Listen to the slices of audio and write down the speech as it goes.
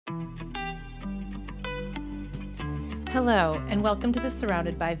Hello, and welcome to the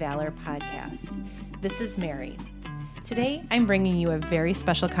Surrounded by Valor podcast. This is Mary. Today, I'm bringing you a very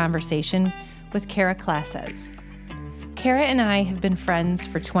special conversation with Kara Klassez. Kara and I have been friends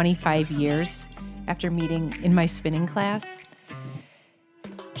for 25 years after meeting in my spinning class.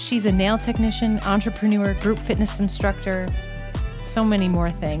 She's a nail technician, entrepreneur, group fitness instructor, so many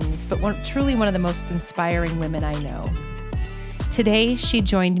more things, but truly one of the most inspiring women I know. Today, she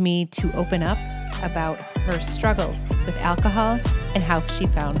joined me to open up about her struggles with alcohol and how she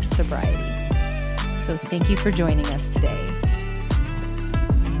found sobriety. So thank you for joining us today.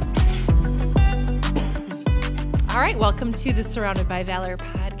 All right, welcome to the Surrounded by Valor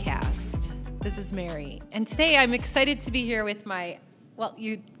podcast. This is Mary, and today I'm excited to be here with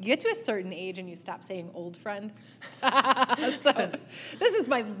you get to a certain age and you stop saying old friend. So this is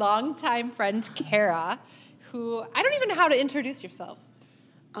my longtime friend, Kara, who I don't even know how to introduce yourself.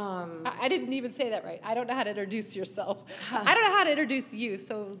 I didn't even say that right. I don't know how to introduce yourself. I don't know how to introduce you,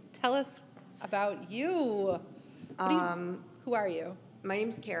 so tell us about you. Who are you? My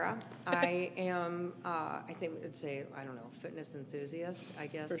name's Kara. I am, I think we would say, fitness enthusiast, I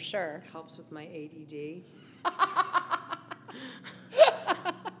guess. For sure. Helps with my ADD.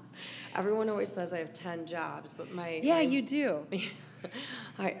 Everyone always says I have 10 jobs, but you do.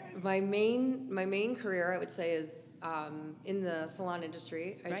 My main career, I would say, is in the salon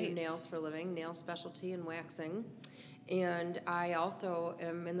industry. I do nails for a living, nail specialty and waxing. And I also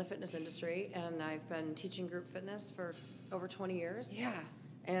am in the fitness industry, and I've been teaching group fitness for over 20 years. Yeah.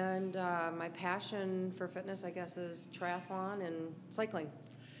 And my passion for fitness, I guess, is triathlon and cycling.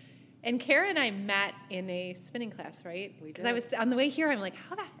 And Kara and I met in a spinning class, right? We did. Because I was on the way here, I'm like,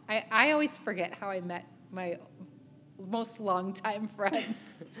 I always forget how I met my most longtime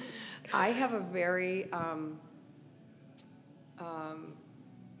friends. I have a very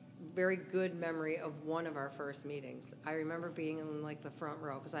very good memory of one of our first meetings. I remember being in the front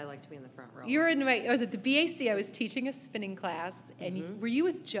row because I like to be in the front row. I was at the BAC. I was teaching a spinning class, and were you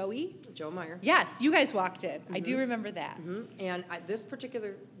with Joey? Joe Meyer. Yes, you guys walked in. I do remember that. And this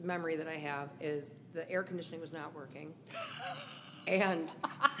particular memory that I have is the air conditioning was not working, and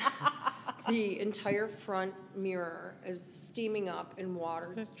the entire front mirror is steaming up and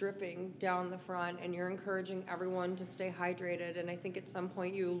water is dripping down the front, and you're encouraging everyone to stay hydrated. And I think at some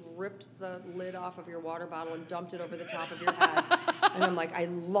point you ripped the lid off of your water bottle and dumped it over the top of your head. And I'm like, I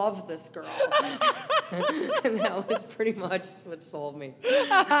love this girl. And that was pretty much what sold me.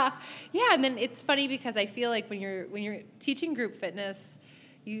 Yeah, and then it's funny because I feel like when you're teaching group fitness,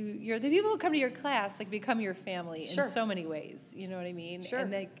 you're the people who come to your class become your family in so many ways. You know what I mean? Sure.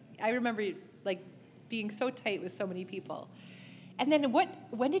 And I remember being so tight with so many people. And then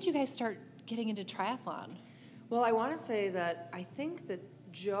when did you guys start getting into triathlon? Well, I want to say that I think that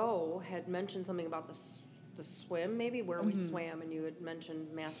Joe had mentioned something about the swim, maybe where we swam, and you had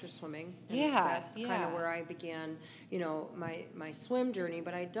mentioned master swimming. And that's kind of where I began, my swim journey.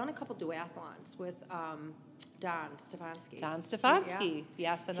 But I'd done a couple duathlons with Don Stefanski.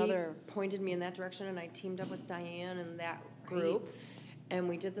 Yes, another. He pointed me in that direction, and I teamed up with Diane and that group. Great. And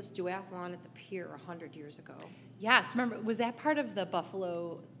we did this duathlon at the pier 100 years ago. Yes, remember, was that part of the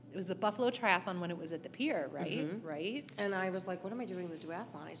Buffalo? It was the Buffalo Triathlon when it was at the pier, right? Right. And I was like, what am I doing in the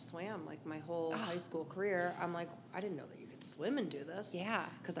duathlon? I swam my whole high school career. I'm like, I didn't know that you could swim and do this. Yeah.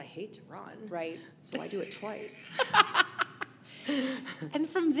 Because I hate to run. Right. So I do it twice. And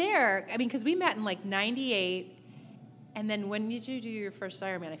from there, because we met in 98, and then when did you do your first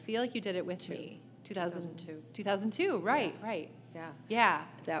Ironman? I feel like you did it with me. 2002. 2002, right, Yeah. right. Yeah. Yeah.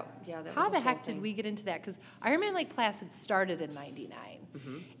 That How was the heck did we get into that? Because Ironman Klaassez started in 99.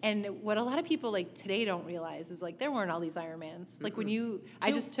 And what a lot of people today don't realize is there weren't all these Ironmans.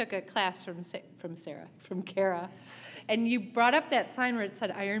 I just took a class from Kara, and you brought up that sign where it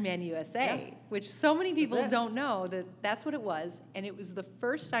said Ironman USA, which so many people don't know that's what it was. And it was the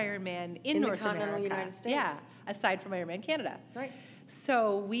first Ironman in North the continental America. United States. Yeah, aside from Ironman Canada. Right.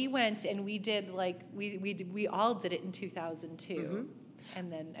 So we went and we did we all did it in 2002, and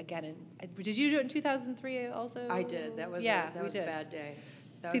then again did you do it in 2003 also? I did. That was a bad day.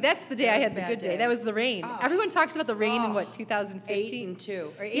 That's the day I had the good day. That was the rain. Oh. Everyone talks about the rain in 2015? 8 and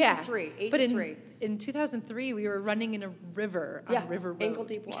 2. Or 8 and 3. 8 but and 3. In 2003 we were running in a river on River Road. Ankle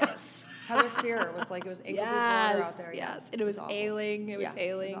deep water. Yes. Heather Fear it was ankle deep water out there. Yes, and it was hailing. It was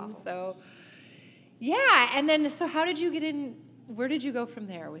hailing. It was so and then how did you get in? Where did you go from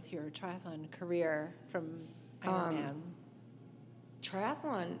there with your triathlon career from Ironman?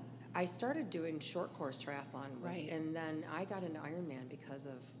 Triathlon, I started doing short course triathlon. Right. And then I got into Ironman because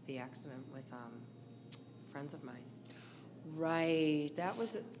of the accident with friends of mine. Right. That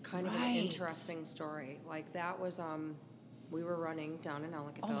was kind of an interesting story. Like that was, we were running down in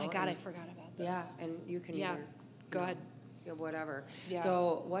Ellicottville. Oh my God, I forgot about this. Yeah, and you can either go ahead. Whatever. Yeah.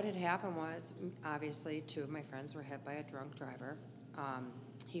 So what had happened was, obviously, 2 of my friends were hit by a drunk driver.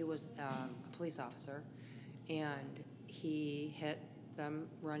 He was a police officer, and he hit them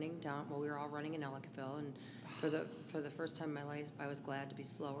running down. Well, we were all running in Ellicottville, and for the first time in my life, I was glad to be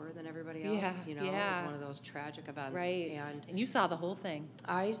slower than everybody else. Yeah, It was one of those tragic events. Right. And you saw the whole thing.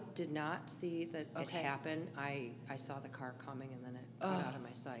 I did not see that it Okay. happened. I saw the car coming, and then it got out of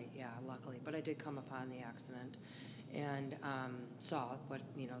my sight. Yeah, luckily, but I did come upon the accident. And saw what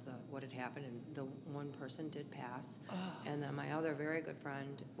had happened, and the one person did pass, and then my other very good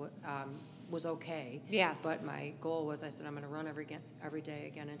friend was okay. Yes. But my goal was, I said, I'm going to run every day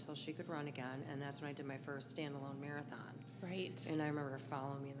again until she could run again, and that's when I did my first standalone marathon. Right. And I remember her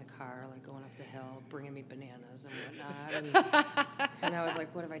following me in the car, like going up the hill, bringing me bananas and whatnot, and I was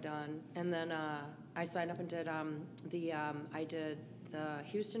like, what have I done? And then I signed up and did I did the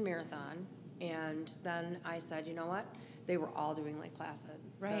Houston Marathon. And then I said, you know what? They were all doing Lake Placid.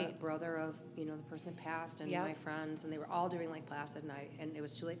 Right. The brother of, the person that passed and my friends, and they were all doing Lake Placid, and it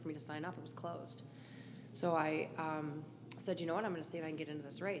was too late for me to sign up. It was closed. So I said, you know what? I'm going to see if I can get into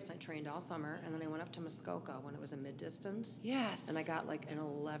this race. I trained all summer, and then I went up to Muskoka when it was a mid-distance. Yes. And I got like an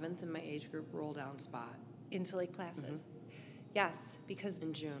 11th in my age group roll-down spot. Into Lake Placid. Mm-hmm. Yes, because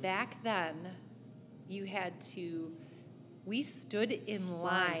in June. Back then, you had to... We stood in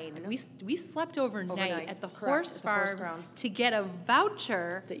line. We slept overnight at the horse farms to get a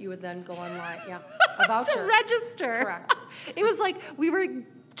voucher that you would then go online. Yeah, a voucher to register. Correct. It was like we were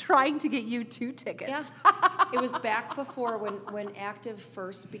trying to get you 2 tickets. Yeah. It was back before when Active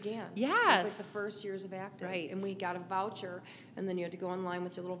first began. Yes. It was like the first years of Active. Right. And we got a voucher, and then you had to go online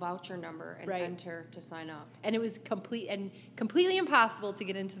with your little voucher number and enter to sign up. And it was completely impossible to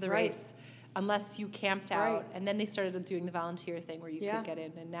get into the race unless you camped out. And then they started doing the volunteer thing where you could get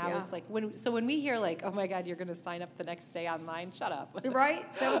in. And now it's like, when we hear like, oh my God, you're going to sign up the next day online, shut up. Right?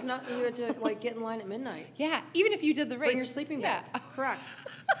 That was not, you had to like get in line at midnight. Yeah, even if you did the race. Bring your sleeping bag. Correct.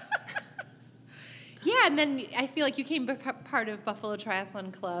 Yeah, and then I feel like you became part of Buffalo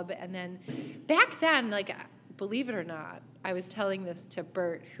Triathlon Club. And then back then, like, believe it or not, I was telling this to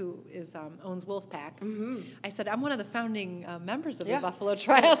Bert, who owns Wolfpack. Mm-hmm. I said, I'm one of the founding members of the Buffalo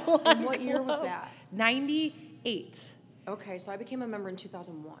Triathlon Club. What year was that? 98. Okay, so I became a member in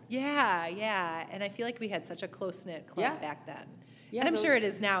 2001. Yeah. And I feel like we had such a close-knit club back then. Yeah, and I'm sure it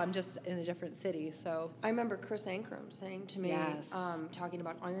is now. I'm just in a different city, so. I remember Chris Ankrum saying to me, talking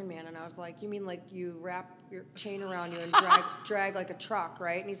about Ironman, and I was like, you mean like you wrap your chain around you and drag like a truck,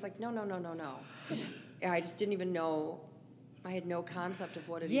 right? And he's like, no. I just didn't even know. I had no concept of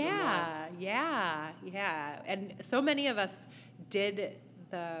what it even was. Yeah. And so many of us did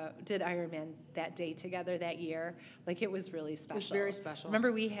Ironman that day together that year. Like, it was really special. It was very special.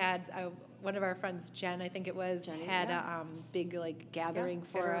 Remember, we had one of our friends, Jen, I think it was, a big like gathering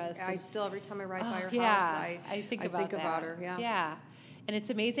for us. I still, every time I ride by her house, I think about her. Yeah. And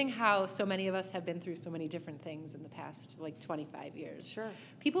it's amazing how so many of us have been through so many different things in the past, like, 25 years. Sure.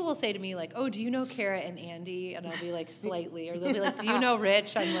 People will say to me, like, oh, do you know Kara and Andy? And I'll be like, slightly. Or they'll be like, do you know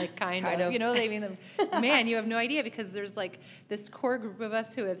Rich? I'm like, kind of. You know, they mean, man, you have no idea, because there's, like, this core group of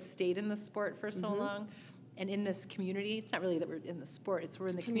us who have stayed in the sport for so long. And in this community, it's not really that we're in the sport, we're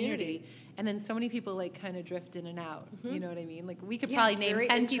in the community. And then so many people, like, kind of drift in and out. You know what I mean? Like, we could probably name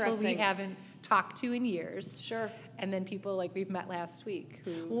 10 people we haven't talked to in years. Sure. And then people like we've met last week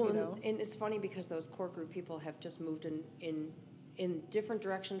who, And it's funny because those core group people have just moved in different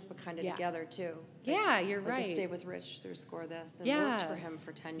directions, but kind of together too. You're right. I stayed with Rich through Score This and worked for him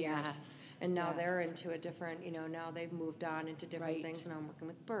for 10 years. And now they're into a different, now they've moved on into different things, and I'm working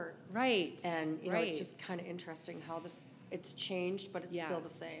with Bert. Right. And, it's just kind of interesting how it's changed, but it's still the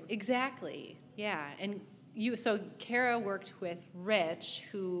same. Exactly. Yeah. And so Kara worked with Rich,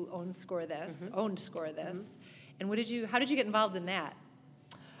 who owned Score This. And how did you get involved in that?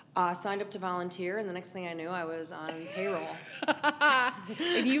 Signed up to volunteer, and the next thing I knew, I was on payroll.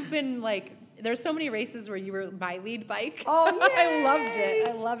 And you've been like, there's so many races where you were my lead bike. Oh, yeah.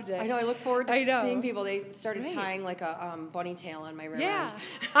 I loved it. I know. I look forward to seeing people. They started tying like a bunny tail on my rear end.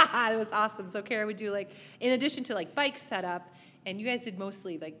 It was awesome. So Kara would do, like, in addition to like bike setup, and you guys did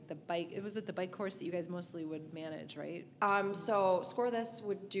mostly like the bike. Was it the bike course that you guys mostly would manage, right? So Score This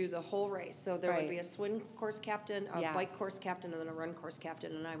would do the whole race. So there would be a swim course captain, a bike course captain, and then a run course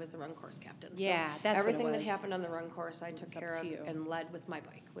captain, and I was the run course captain. Yeah, so that's everything what it that was. happened on the run course, I took care of and led with my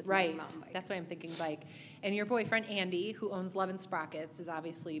bike, with my mountain bike. That's why I'm thinking bike. And your boyfriend Andy, who owns Love and Sprockets, is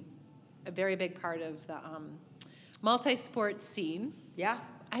obviously a very big part of the multi-sport scene. Yeah.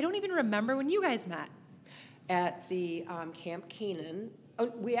 I don't even remember when you guys met. At the Camp Keenan. Oh,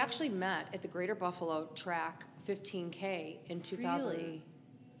 we actually met at the Greater Buffalo Track 15K in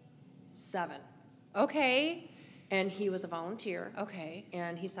 2007. Okay. And he was a volunteer. Okay.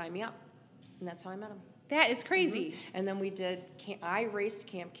 And he signed me up. And that's how I met him. That is crazy. Mm-hmm. And then I raced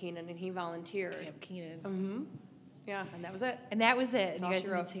Camp Keenan and he volunteered. Camp Keenan. Mm-hmm. Yeah, and that was it. And that was it. And That's you guys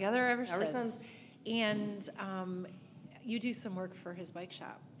have been together ever since. since. And you do some work for his bike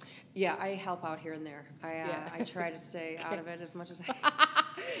shop. Yeah, I help out here and there. I try to stay out of it as much as I can.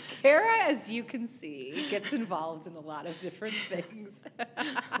 Kara, as you can see, gets involved in a lot of different things.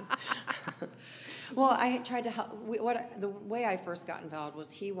 Well, I tried to help. The way I first got involved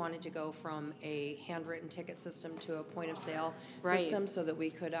was he wanted to go from a handwritten ticket system to a point of sale system so that we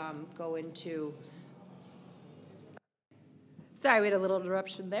could go into. Sorry, we had a little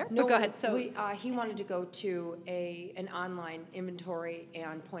interruption there. No, but go ahead. So he wanted to go to an online inventory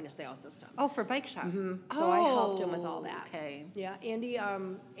and point of sale system. Oh, for bike shop. Mm-hmm. So I helped him with all that. Okay. Yeah, Andy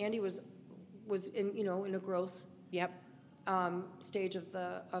was in a growth. Yep. Stage of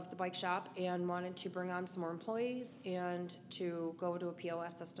the bike shop and wanted to bring on some more employees and to go to a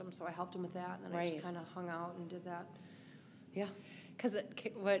POS system. So I helped him with that, and then I just kind of hung out and did that. Yeah. Because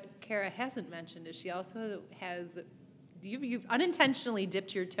what Kara hasn't mentioned is she also has. You've unintentionally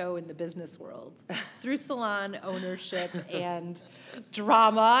dipped your toe in the business world through salon ownership and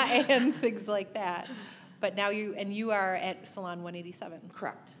drama and things like that. But now you are at Salon 187.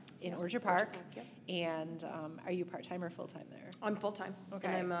 Correct. In Orchard Park. Yep. And are you part-time or full-time there? I'm full-time. Okay.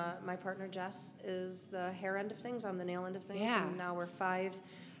 And my partner Jess is the hair end of things. I'm the nail end of things. Yeah. And now we're five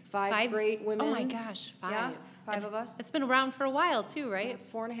great women. Oh my gosh, 5. Yeah, 5 of us. It's been around for a while too, right?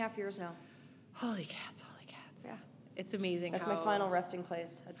 4.5 years now. Holy cats. Yeah. It's amazing. That's my final resting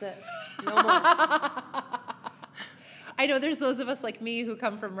place. That's it. No more. I know there's those of us like me who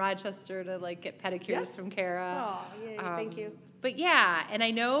come from Rochester to like get pedicures from Kara. Oh, yeah, thank you. But yeah, and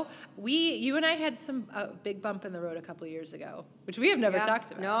I know you and I had a big bump in the road a couple years ago, which we have never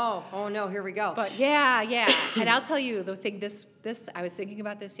talked about. No. Oh no, here we go. But yeah. And I'll tell you the thing, this I was thinking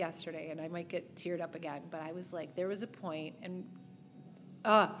about this yesterday, and I might get teared up again, but I was like, there was a point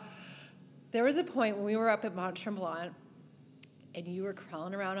when we were up at Mount Tremblant, and you were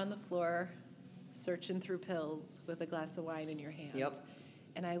crawling around on the floor, searching through pills with a glass of wine in your hand. Yep.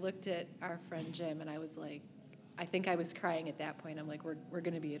 And I looked at our friend Jim, and I was like, I think I was crying at that point. I'm like, we're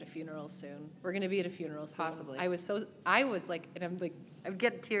going to be at a funeral soon. We're going to be at a funeral soon. Possibly. I was like, and I'm like, I'm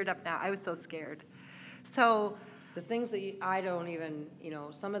getting teared up now. I was so scared. So the things that I don't even,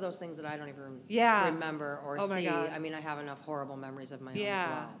 some of those things that I don't even remember or see. My God. I mean, I have enough horrible memories of my own as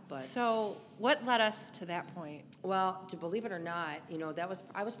well. But so what led us to that point? Well, to believe it or not,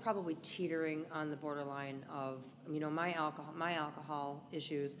 I was probably teetering on the borderline of, my alcohol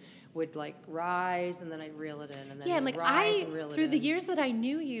issues would like rise and then I'd reel it in and then rise and reel it in. Through the years that I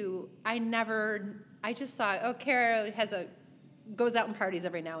knew you, I just saw, Kara goes out and parties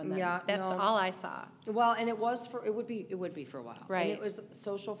every now and then. Yeah, that's all I saw. Well, and it would be for a while. Right. And it was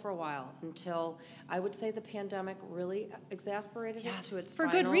social for a while until I would say the pandemic really exasperated it to its for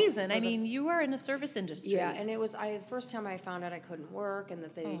final, good reason. I mean, you are in the service industry. Yeah, and it was the first time I found out I couldn't work and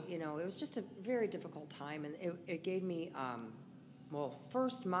that they, it was just a very difficult time, and it gave me well,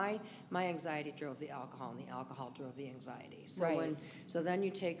 first, my anxiety drove the alcohol, and the alcohol drove the anxiety. So so then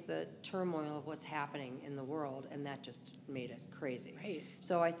you take the turmoil of what's happening in the world, and that just made it crazy. Right.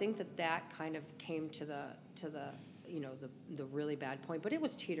 So I think that kind of came to the the really bad point, but it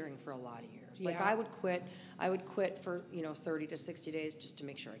was teetering for a lot of years. Yeah. Like I would quit for 30 to 60 days just to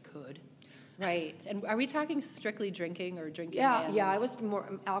make sure I could. Right. And are we talking strictly drinking or drinking? Yeah, I was more,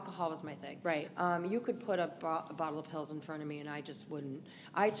 alcohol was my thing. Right. You could put a bottle of pills in front of me and I just wouldn't.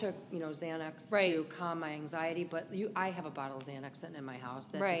 I took, Xanax to calm my anxiety, but I have a bottle of Xanax sitting in my house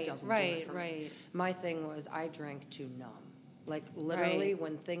that just doesn't do it for me. My thing was I drank to numb. Like literally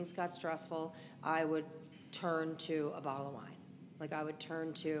when things got stressful, I would turn to a bottle of wine. Like I would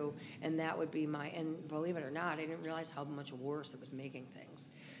turn to, and that would be and believe it or not, I didn't realize how much worse it was making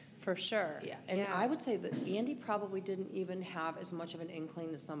things. For sure. Yeah, and I would say that Andy probably didn't even have as much of an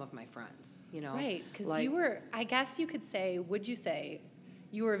inkling as some of my friends, Right, because you were, I guess you could say, would you say,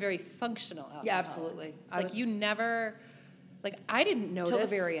 you were a very functional alcoholic? Yeah, absolutely. You never, I didn't notice. Till the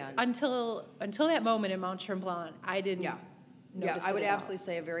very end. Until that moment in Mount Tremblant, I didn't notice I would it at all. absolutely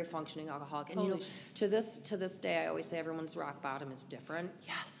say a very functioning alcoholic. And to this day, I always say everyone's rock bottom is different.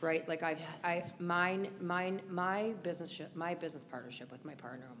 Yes. Right? Like my business partnership with my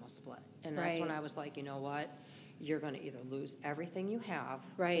partner almost split. And that's when I was like, you know what? you're going to either lose everything you have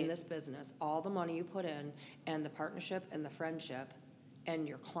Right. in this business, all the money you put in, and the partnership and the friendship, and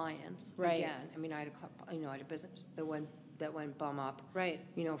your clients. Right. Again, I mean, I had a business that went bum up. Right.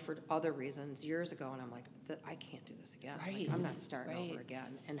 For other reasons years ago, and I'm like, I can't do this again. Right. Like, I'm not starting Right. over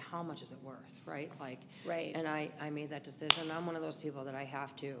again. And how much is it worth, right? Like, Right. And I made that decision. I'm one of those people that I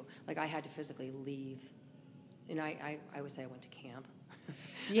had to physically leave. And I would say I went to camp.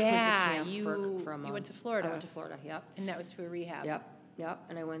 Yeah, I went to camp you went to Florida. I went to Florida, yep. And that was for rehab. Yep.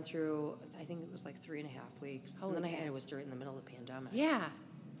 And I went through, I think it was like 3.5 weeks. Holy and then cats. it was during the middle of the pandemic. Yeah.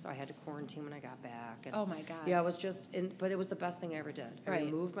 So I had to quarantine when I got back. And Oh my God. Yeah, it was but it was the best thing I ever did. I Right.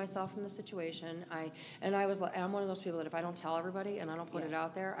 removed myself from the situation. I'm one of those people that if I don't tell everybody and I don't put it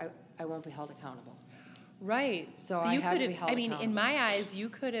out there, I won't be held accountable. Right. So I you had could to be have, held I mean, in accountable. my eyes, you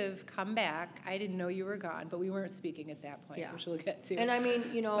could have come back. I didn't know you were gone, but we weren't speaking at that point, Yeah. which we'll get to. And I mean,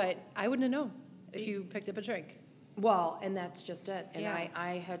 But I wouldn't have known if you picked up a drink. Well, and that's just it. And Yeah.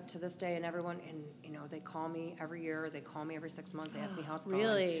 I had to this day, and everyone, and they call me every year. They call me every 6 months, ask me how it's going.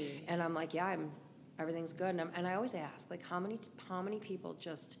 Really? And I'm like, yeah, everything's good. And I always ask, like, how many people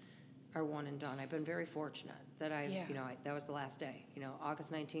just are one and done? I've been very fortunate that that was the last day.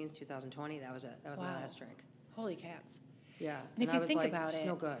 August 19th, 2020. That was it. That was my last drink. Holy cats. Yeah. And if I you was think like, about it's just it,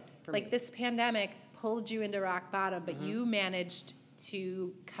 no good for like me. this pandemic pulled you into rock bottom, but you managed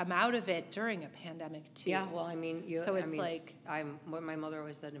to come out of it during a pandemic too. Yeah, well, I mean, So it's what my mother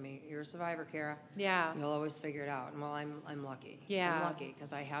always said to me: "You're a survivor, Kara. Yeah. You'll always figure it out." And well, I'm lucky. Yeah. I'm lucky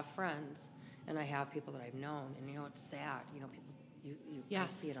because I have friends and I have people that I've known, and it's sad. People, you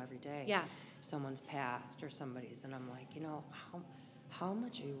Yes. see it every day. Yes. Someone's passed or somebody's, and I'm like, how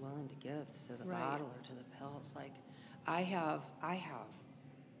much are you willing to give to the Right. bottle or to the pills? Like,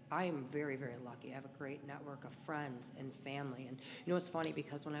 I am very, very lucky. I have a great network of friends and family. And it's funny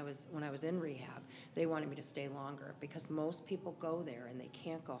because when I was in rehab, they wanted me to stay longer because most people go there and they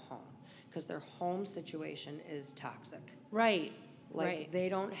can't go home because their home situation is toxic. Right. Like right. they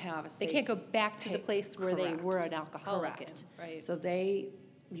don't have a They safe can't go back to the place where they Correct. were an alcoholic. Correct. Right. So they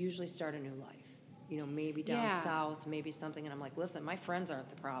usually start a new life. Maybe down Yeah. south, maybe something. And I'm like, listen, my friends aren't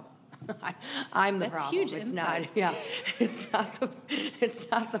the problem. I'm the That's problem. huge It's insight. not. Yeah, it's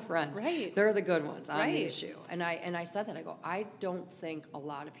not the friends. Right. They're the good ones. I'm the Right. issue. And I said that. I go, I don't think a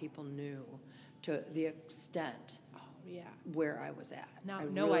lot of people knew to the extent yeah. where I was at. No- I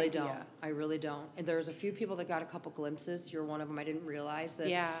no really idea. Don't. I really don't. And there's a few people that got a couple glimpses. You're one of them. I didn't realize that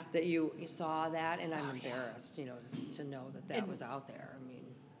Yeah. that you saw that, and I'm embarrassed, to know that was out there. I mean,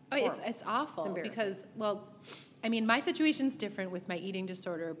 horrible. It's awful embarrassing. because, well, I mean, my situation's different with my eating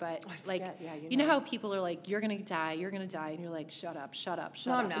disorder, but I like, forget. Yeah, you know how people are like, you're gonna die, and you're like, shut up. No,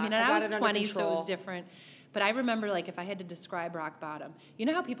 I'm up. not. I mean, I and I got was it under 20, so it was control. different. But I remember, like, if I had to describe rock bottom, you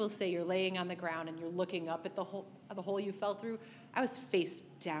know how people say you're laying on the ground and you're looking up at the hole you fell through? I was face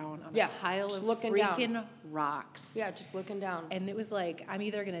down on a pile just of looking freaking down. rocks. Yeah, just looking down. And it was like, I'm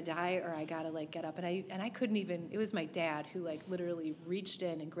either gonna die or I gotta like get up. And I couldn't even. It was my dad who like literally reached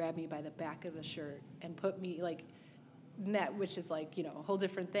in and grabbed me by the back of the shirt and put me like net, which is like a whole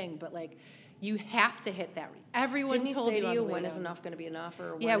different thing. But like, you have to hit that. Everyone Didn't he told say you to on you the way when is down. enough going to be enough,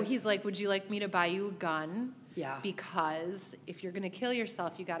 or when Yeah, is- he's like, would you like me to buy you a gun? Yeah. Because if you're gonna kill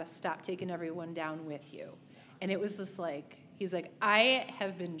yourself, you gotta stop taking everyone down with you. And it was just like, he's like, I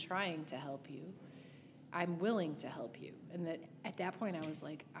have been trying to help you. I'm willing to help you. And that at that point, I was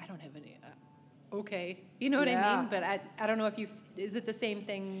like, I don't have any. Okay, you know what I Yeah. mean? But I don't know if is it the same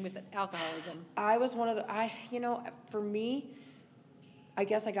thing with alcoholism? I was one of the for me, I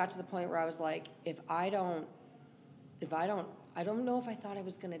guess I got to the point where I was like, I don't know if I thought I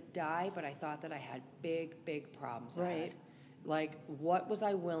was going to die, but I thought that I had big problems ahead. Right. Like, what was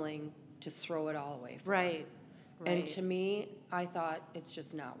I willing to throw it all away for? Right. And to me, I thought it's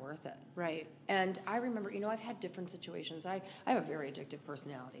just not worth it. Right. And I remember, I've had different situations. I have a very addictive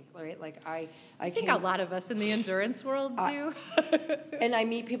personality, right? Like I I think a lot of us in the endurance world do. And I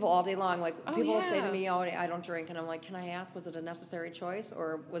meet people all day long. Like people will say yeah. to me, "Oh, I don't drink," and I'm like, "Can I ask? Was it a necessary choice,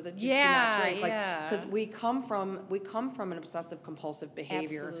 or was it just Yeah, do not drink?" Like, yeah. because we come from an obsessive compulsive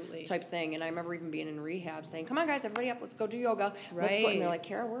behavior Absolutely. type thing. And I remember even being in rehab, saying, "Come on, guys, everybody up, let's go do yoga. Let's go." Right. And they're like,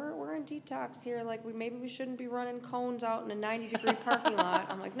 "Kara, we're in detox here. Like, maybe we shouldn't be running cones out in a 90-degree parking lot."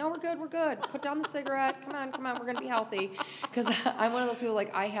 I'm like, "No, we're good. Put down the cigarette. Come on, we're gonna be healthy." Because I'm one of those people,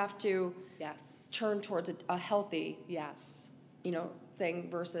 like, I have to Yes. turn towards a healthy, Yes. thing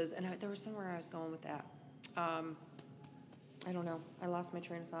versus, and there was somewhere I was going with that. I don't know. I lost my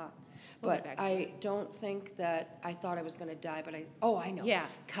train of thought. We'll But get back to I don't think that I thought I was going to die, but I know. Yeah.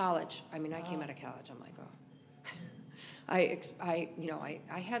 College. I mean, I came out of college. I'm like, oh. I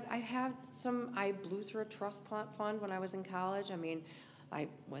blew through a trust fund when I was in college. I mean, I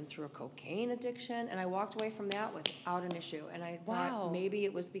went through a cocaine addiction, and I walked away from that without an issue. And I thought maybe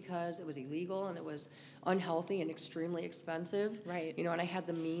it was because it was illegal and it was unhealthy and extremely expensive. Right. You know, and I had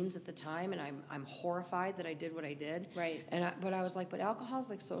the means at the time, and I'm horrified that I did what I did. Right. But I was like, but alcohol is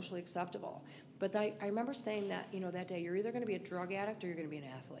like socially acceptable. But I remember saying that, you know, that day, you're either going to be a drug addict or you're going to be an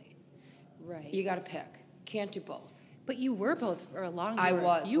athlete. Right. You got to pick. Can't do both. But you were both for a long time. I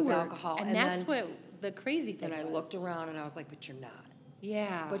was with alcohol. And that's what the crazy thing was. And I looked around and I was like, but you're not.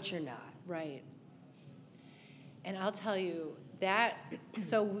 Yeah. But you're not. Right. And I'll tell you that,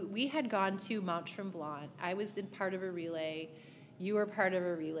 so we had gone to Mount Tremblant. I was in part of a relay. You were part of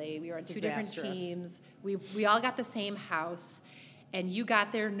a relay. We were on two different teams. We all got the same house. And you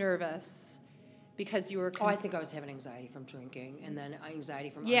got there nervous because you were... I think I was having anxiety from drinking and then anxiety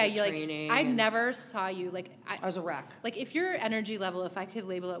from training. Like, I never saw you, like... I was a wreck. Like, if your energy level, if I could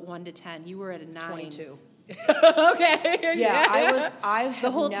label it 1 to 10, you were at a 9. 22. Okay. Yeah, the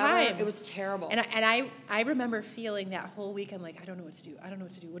whole time. It was terrible. And I remember feeling that whole week, I'm like, I don't know what to do. I don't know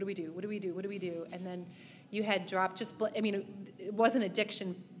what to do. What do we do? What do we do? What do we do? And then you had dropped just... I mean, it wasn't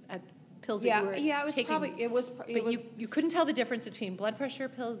addiction... pills that you were it was taking. You couldn't tell the difference between blood pressure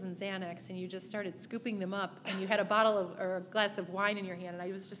pills and Xanax, and you just started scooping them up, and you had a bottle or a glass of wine in your hand, and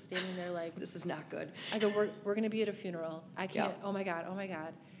I was just standing there like, this is not good. I go, we're going to be at a funeral. I can't. Oh my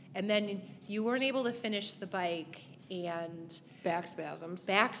god. And then you weren't able to finish the bike, and back spasms.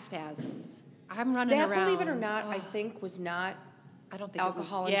 I'm running around. That, believe it or not, I think was not. I don't think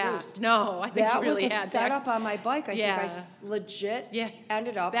alcohol Yeah, induced. no, I think that you really was a had setup on my bike. I think I legit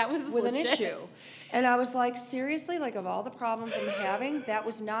ended up with an issue. And I was like, seriously, like of all the problems I'm having, that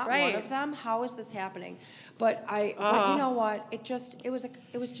was not one of them. How is this happening? But but you know what? It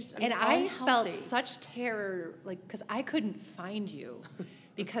was just and I felt such terror, like because I couldn't find you.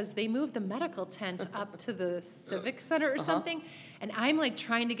 Because they moved the medical tent up to the civic center or something, and I'm like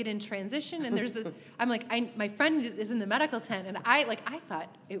trying to get in transition, and there's this. I'm like, my friend is in the medical tent, and I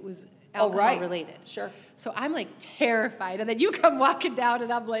thought it was alcohol related. Sure. So I'm like terrified, and then you come walking down,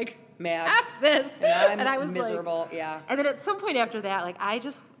 and I'm like, mad. F this, and I was miserable. Like, yeah. And then at some point after that, like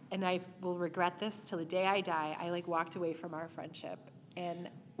and I will regret this till the day I die. I like walked away from our friendship, and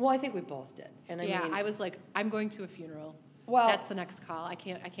well, I think we both did, and I was like, I'm going to a funeral. Well, that's the next call. I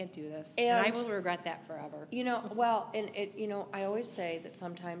can't do this, and I will regret that forever. You know, I always say that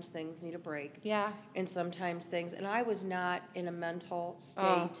sometimes things need a break. Yeah. And sometimes things, and I was not in a mental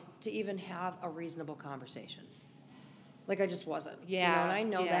state to even have a reasonable conversation. Like I just wasn't. Yeah. You know, and I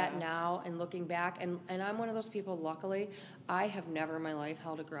know that now, and looking back, and I'm one of those people. Luckily, I have never in my life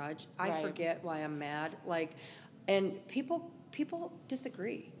held a grudge. I forget why I'm mad. Like, and people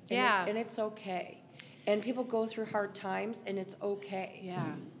disagree. And it's okay. And people go through hard times, and it's okay. Yeah.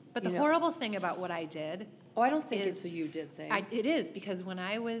 But the horrible thing about what I did... Oh, I don't think it's a you did thing. It is, because when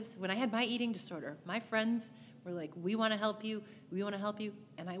I had my eating disorder, my friends were like, we want to help you,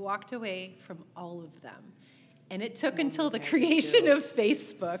 and I walked away from all of them. And it took until the creation of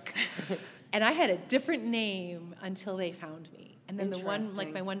Facebook, and I had a different name until they found me. And then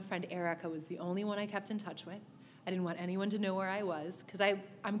my one friend, Erica, was the only one I kept in touch with. I didn't want anyone to know where I was because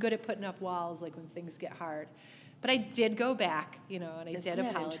I'm good at putting up walls like when things get hard. But I did go back, and I did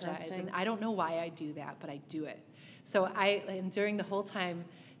apologize. And I don't know why I do that, but I do it. So and during the whole time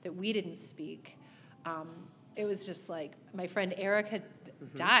that we didn't speak, it was just like my friend Eric had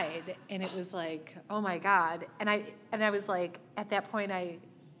died, and it was like, oh my God. And I was like, at that point I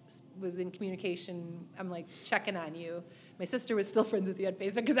was in communication. I'm like checking on you. My sister was still friends with you on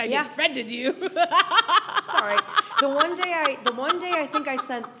Facebook because I defriended you. It's all right. The one day I think I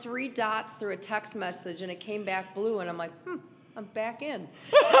sent 3 dots through a text message and it came back blue, and I'm like, I'm back in.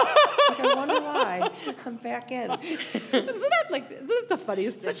 Like, I wonder why I'm back in. Isn't that the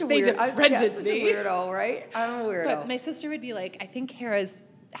funniest thing? Such a weird. They defriended me. Weirdo, right? I'm a weirdo. But my sister would be like, I think Kara's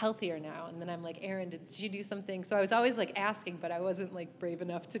healthier now, and then I'm like, Erin, did she do something? So I was always like asking, but I wasn't like brave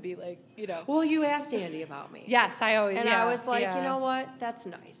enough to be like, Well, you asked Andy about me. Yes, I always. And I was like, you know what? That's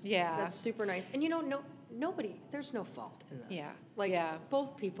nice. Yeah, that's super nice. And nobody. There's no fault in this. Yeah.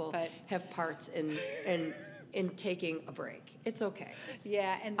 Both people have parts in taking a break. It's okay.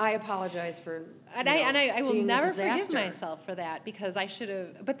 Yeah, and I apologize for. I will never forgive myself for that because I should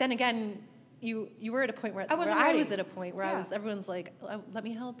have. But then again. You were at a point where I was at a point where everyone's like, let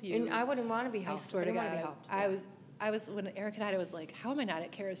me help you. And I wouldn't want to be helped. I swear to God. I was when Eric died, I was like, how am I not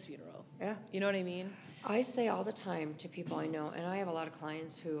at Kara's funeral? Yeah. You know what I mean? I say all the time to people I know, and I have a lot of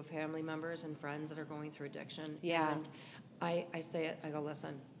clients who have family members and friends that are going through addiction. Yeah. And I say it, I go,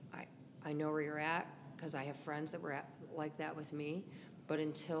 listen, I know where you're at, because I have friends that were like that with me, but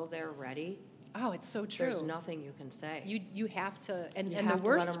until they're ready, oh, it's so true. there's nothing you can say. You have to, and You and have the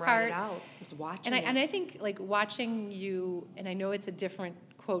worst to let them part, ride it out. Just watching and it. I think like watching you, and I know it's a different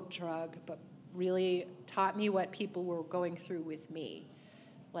quote drug, but really taught me what people were going through with me.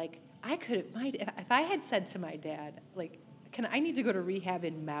 Like I could, if I had said to my dad, like, I need to go to rehab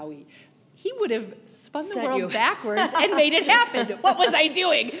in Maui, he would have spun the Sent world you. backwards and made it happen. What was I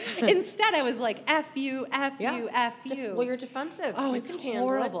doing? Instead, I was like, F you, F Yeah. you, F you. Well, you're defensive. Oh, You it's can handle it.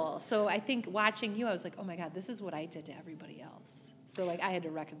 horrible. So I think watching you, I was like, oh my God, this is what I did to everybody else. So like I had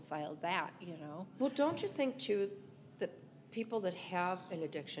to reconcile that, you know? Well, don't you think too that people that have an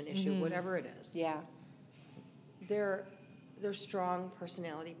addiction issue, whatever it is, Yeah. they're strong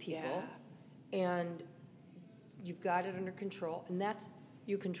personality people, and you've got it under control, and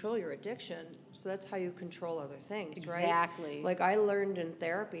you control your addiction, so that's how you control other things, right? Exactly. Like I learned in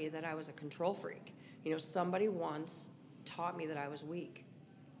therapy that I was a control freak. You know, somebody once taught me that I was weak,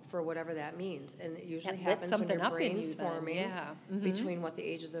 for whatever that means, and it usually That lit happens when something your up in brain's you then, forming yeah. between the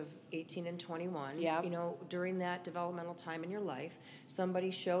ages of 18 and 21. Yep. You know, during that developmental time in your life, somebody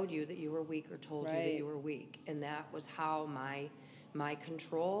showed you that you were weak or told you that Right. you were weak, and that was how my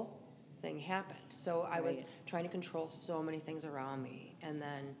control thing happened. So I was Right. trying to control so many things around me, and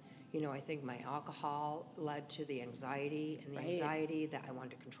then, you know, I think my alcohol led to the anxiety, and the Right. anxiety that I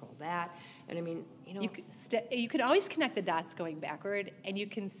wanted to control that. And I mean, you know, You can always connect the dots going backward, and you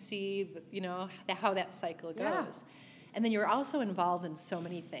can see, you know, how that cycle goes. Yeah. And then you're also involved in so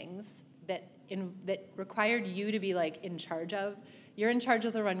many things that required you to be like in charge of. You're in charge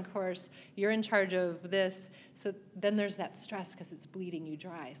of the run course. You're in charge of this. So then there's that stress because it's bleeding you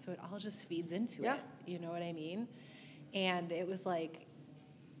dry. So it all just feeds into Yeah. it. You know what I mean? And it was like,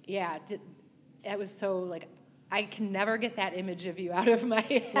 yeah, it was so like, I can never get that image of you out of my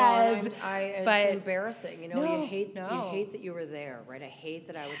head. well, it's but embarrassing. You know, No, you hate no. that you were there, right? I hate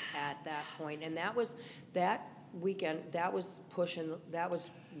that I was at that point. And that weekend. That was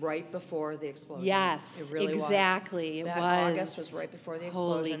right before the explosion. Yes, it really exactly. was. It That was. August was right before the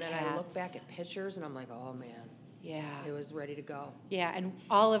Holy explosion, and I look cats. back at pictures, and I'm like, oh man, Yeah. it was ready to go. Yeah, and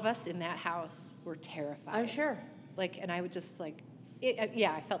all of us in that house were terrified. I'm sure. Like, and I would just like,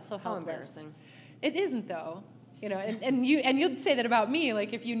 I felt so How helpless. embarrassing. It isn't though, you know. And you'd say that about me,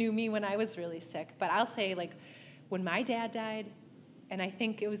 like if you knew me when I was really sick. But I'll say like, when my dad died, and I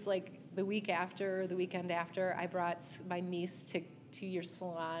think it was like the weekend after, I brought my niece to your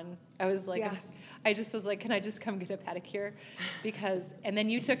salon. I was like, Yes. I just was like, can I just come get a pedicure? And then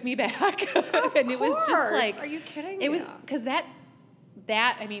you took me back. Of and it was just course. like, Are you kidding? it was, Yeah. because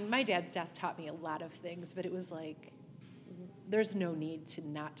I mean, my dad's death taught me a lot of things, but it was like, there's no need to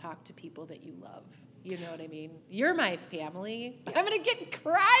not talk to people that you love. You know what I mean? You're my family. I'm going to get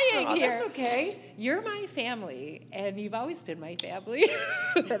crying Oh, here. that's okay. You're my family, and you've always been my family.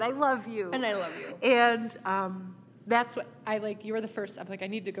 And I love you. And I love you. And that's what I like. You were the first. I'm like, I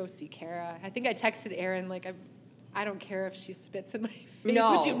need to go see Kara. I think I texted Erin, like, I don't care if she spits in my face,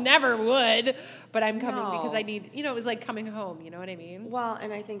 No. which you never would, but I'm coming No. because I need, you know, it was like coming home. You know what I mean? Well,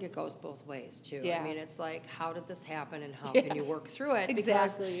 and I think it goes both ways too. Yeah. I mean, it's like, how did this happen, and how Yeah. can you work through it?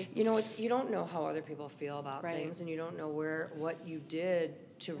 Exactly. Because, you know, you don't know how other people feel about Right. things, and you don't know what you did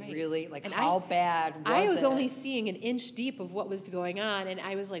to Right. really, like, And how bad was I was it? only seeing an inch deep of what was going on, and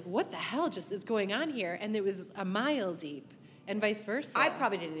I was like, what the hell just is going on here? And it was a mile deep, and vice versa. I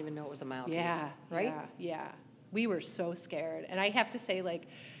probably didn't even know it was a mile deep. Yeah. Right? Yeah. We were so scared. And I have to say, like,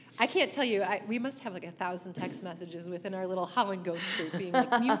 I can't tell you, we must have like 1,000 text messages within our little Holland Goats group being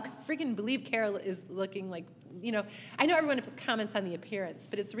like, can you freaking believe Carol is looking like, you know, I know everyone comments on the appearance,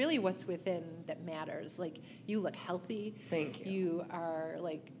 but it's really what's within that matters. Like, you look healthy. Thank you. You are,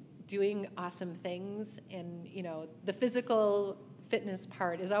 like, doing awesome things. And, you know, the physical fitness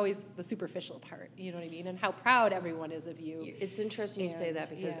part is always the superficial part, you know what I mean? And how proud everyone is of you. It's interesting you say that,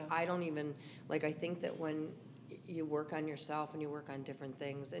 because yeah. I don't even, like, I think that when you work on yourself and you work on different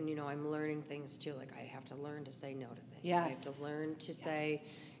things, and, you know, I'm learning things too, like I have to learn to say no to things. Yes. I have to learn to say,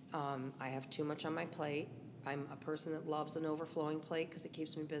 I have too much on my plate. I'm a person that loves an overflowing plate because it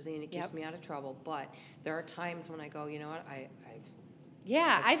keeps me busy and it keeps Yep. me out of trouble. But there are times when I go, you know what, I've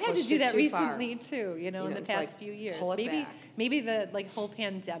had to pushed do it that too recently too, you know, in the it's past like, few years. pull it back. Maybe the like whole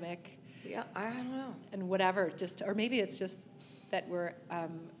pandemic yeah, I don't know. and whatever, or maybe it's just that we're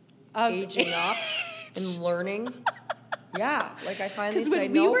Aging up and learning. Yeah, like I finally Because say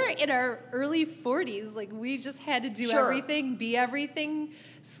when we nope. were in our early 40s, like we just had to do everything, be everything,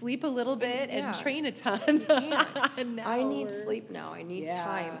 sleep a little bit, and train a ton. You can't. And I now need we're- sleep now. I need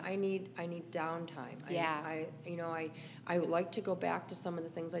time. I need downtime. I would like to go back to some of the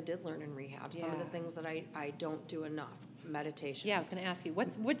things I did learn in rehab. Some of the things that I don't do enough. Meditation. Yeah, I was going to ask you,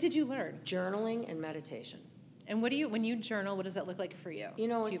 what did you learn? Journaling and meditation. And when you journal, what does that look like for you? You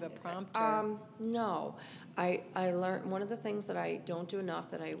know, do you have a prompt? Or? No. I learned one of the things that I don't do enough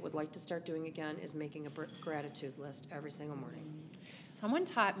that I would like to start doing again is making a gratitude list every single morning. Someone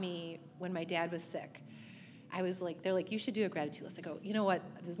taught me when my dad was sick. I was like, they're like, you should do a gratitude list. I go, you know what?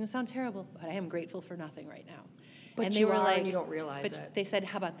 This is going to sound terrible, but I am grateful for nothing right now. But and they you were are, like, and you don't realize but it. They said,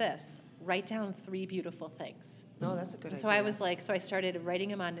 how about this? Write down 3 beautiful things. No, that's a good idea. So I was like, so I started writing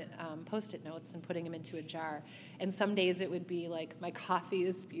them on Post-it notes and putting them into a jar. And some days it would be like, my coffee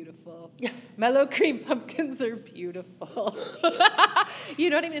is beautiful. Mellow cream pumpkins are beautiful. You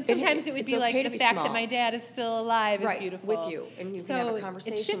know what I mean? Sometimes it would be like the fact that my dad is still alive is beautiful. With you, and you can have a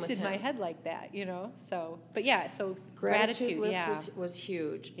conversation with him. It shifted my head like that, you know? So, but yeah, so gratitude gratitude list was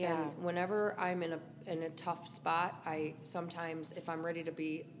huge. Yeah. And whenever I'm in a tough spot, I sometimes, if I'm ready to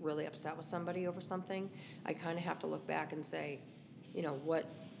be really upset with somebody over something, I kind of have to look back and say, you know, what,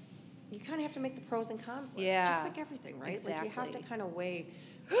 you kind of have to make the pros and cons list. Yeah. Just like everything, right? Exactly. Like you have to kind of weigh.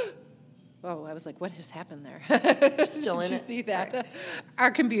 Oh, I was like, what has happened there? Still in Did you it? see that? Right.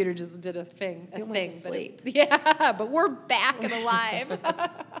 Our computer just did a thing. It went to sleep. Yeah, but we're back and alive.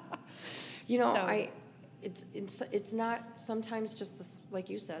 You know, So- it's not sometimes just this, like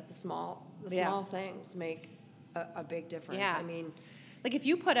you said, the small things make a big difference. Yeah. I mean, Like if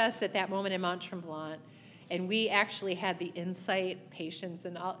you put us at that moment in Mont Tremblant and we actually had the insight, patience,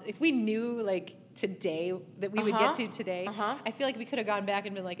 and all, if we knew like today that we would get to today, I feel like we could have gone back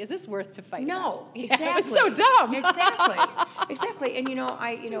and been like, is this worth to fight no, about? Yeah, exactly. it was so dumb. Exactly. And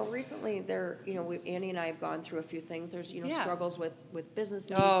recently Annie and I have gone through a few things. There's, struggles with business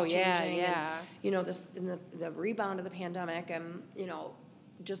needs changing. And, this in the rebound of the pandemic and,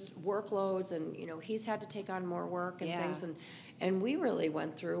 just workloads and, he's had to take on more work and things and we really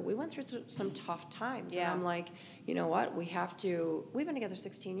went through some tough times. Yeah. And I'm like, you know what? we've been together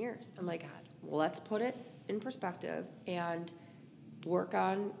 16 years. I'm like, well, let's put it in perspective and work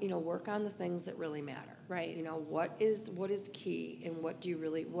on the things that really matter. Right. What is key and what are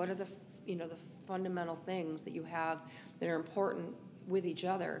the the fundamental things that you have that are important with each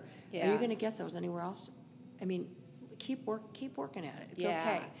other. Yes. Are you going to get those anywhere else? I mean, keep working at it. It's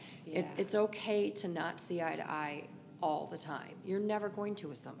okay. Yeah. It's okay to not see eye to eye all the time. You're never going to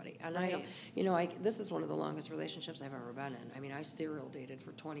with somebody. And Right. I don't, this is one of the longest relationships I've ever been in. I mean, I serial dated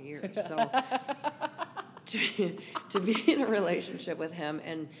for 20 years. So to be in a relationship with him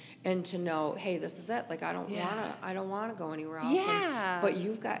and to know, hey, this is it. Like I don't want to go anywhere else. Yeah. But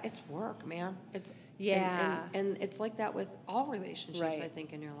it's work, man. It's and it's like that with all relationships, Right. I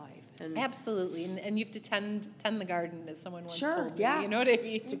think, in your life. And Absolutely. And you have to tend the garden, as someone once Sure, told me. yeah. You know what I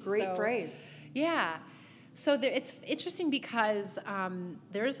mean? It's a great phrase. Yeah. So it's interesting because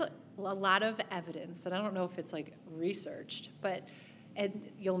there's a lot of evidence, and I don't know if it's like researched, but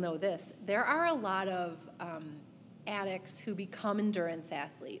and you'll know this, there are a lot of addicts who become endurance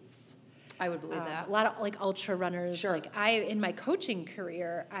athletes. I would believe that. A lot of like ultra runners. Sure. Like in my coaching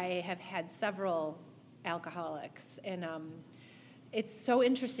career, I have had several alcoholics, and it's so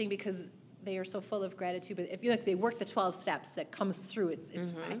interesting because they are so full of gratitude. But if you look, they work the 12 steps that comes through. It's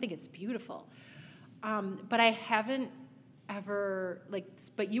I think it's beautiful. But I haven't ever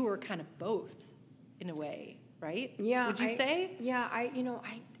but you were kind of both in a way, right? Yeah. Would you say? Yeah.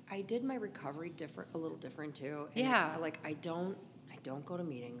 I did my recovery a little different too. And Yeah. It's like I don't go to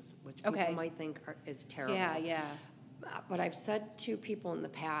meetings, which people might think is terrible. Yeah. But I've said to people in the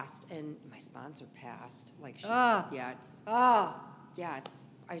past, and my sponsor passed. Like, I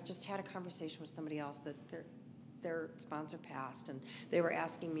just had a conversation with somebody else that their sponsor passed, and they were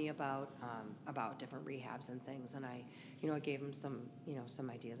asking me about different rehabs and things, and I gave them some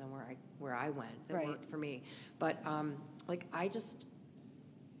ideas on where I went that worked for me. But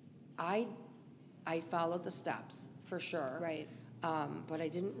I followed the steps for sure. Right. But I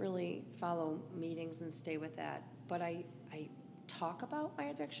didn't really follow meetings and stay with that. But I talk about my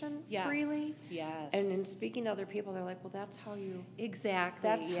addiction freely. Yes. And in speaking to other people, they're like, well, that's how you... Exactly.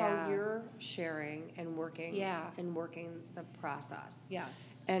 That's how you're sharing and working the process.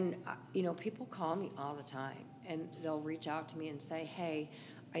 Yes. And, people call me all the time, and they'll reach out to me and say, hey,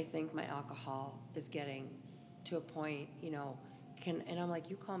 I think my alcohol is getting to a point, and I'm like,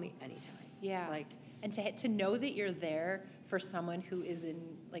 you call me anytime. Yeah. Like, and to know that you're there for someone who is in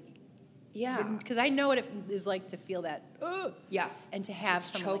Yeah. Because I know what it is like to feel that, Yes. and to have it's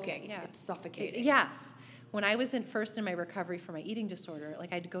someone choking. Like, It's suffocating. Yes. When I was first in my recovery for my eating disorder,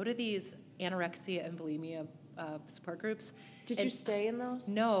 like I'd go to these anorexia and bulimia support groups. Did you stay in those?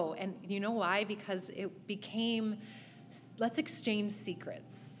 No, and you know why? Because it became, let's exchange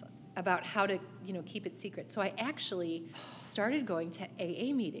secrets about how to, keep it secret. So I actually started going to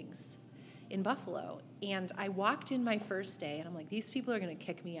AA meetings in Buffalo, and I walked in my first day, and I'm like, these people are going to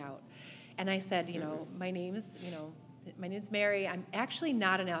kick me out. And I said, my name's Mary. I'm actually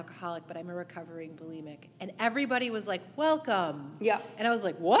not an alcoholic, but I'm a recovering bulimic. And everybody was like, welcome. Yeah. And I was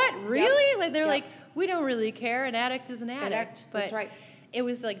like, what? Really? Yep. Like they're Yep. like, we don't really care. An addict is an addict. But that's right. it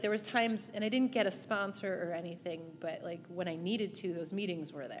was like there was times, and I didn't get a sponsor or anything, but like when I needed to, those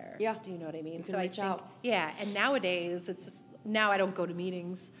meetings were there. Yeah. Do you know what I mean? You can reach out. Yeah. And nowadays, it's just, now I don't go to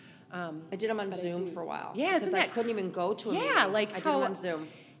meetings. I did them on Zoom for a while. Yeah, because isn't I that couldn't even go to a meeting. like I did them on Zoom.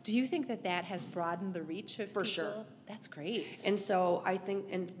 Do you think that has broadened the reach of people? For sure. That's great. And so I think,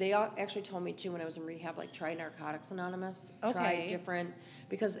 and they actually told me too when I was in rehab, like try Narcotics Anonymous, try different,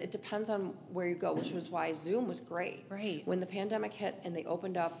 because it depends on where you go, which was why Zoom was great. Right. When the pandemic hit and they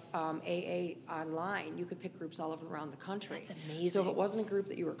opened up AA online, you could pick groups all over around the country. That's amazing. So if it wasn't a group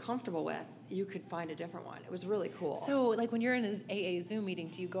that you were comfortable with, you could find a different one. It was really cool. So like when you're in an AA Zoom meeting,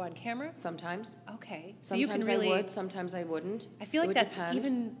 do you go on camera? Sometimes. Okay. So Sometimes you can really, I would, sometimes I wouldn't. I feel It like would that's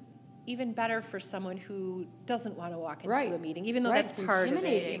depend. even better for someone who doesn't want to walk into Right. a meeting, even though Right, that's it's part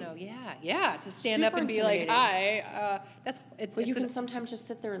intimidating. of it. Yeah, to stand up Super and be like, intimidating. hi. But you can sometimes just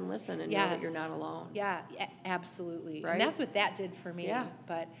sit there and listen and know that you're Yes. not alone. Yeah, absolutely. Right? And that's what that did for me. Yeah.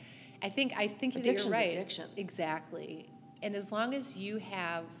 But I think that Addiction's you're right. addiction. Exactly. And as long as you're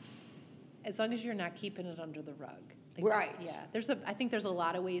not keeping it under the rug. Right. Yeah. I think there's a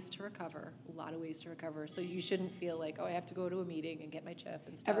lot of ways to recover. So you shouldn't feel like, I have to go to a meeting and get my chip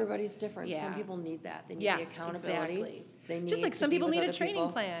and stuff. Everybody's different. Yeah. Some people need that. They need the accountability. Exactly. They need just like to some be people with need a other training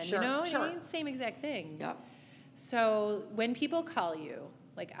people. plan, Sure, I sure. mean, same exact thing. Yep. So when people call you,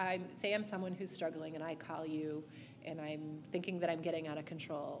 like I'm someone who's struggling and I call you and I'm thinking that I'm getting out of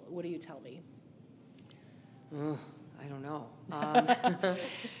control, what do you tell me? I don't know.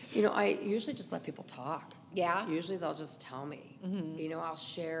 I usually just let people talk. Yeah? Usually they'll just tell me. Mm-hmm. I'll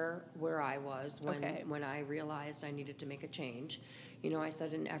share where I was when I realized I needed to make a change. I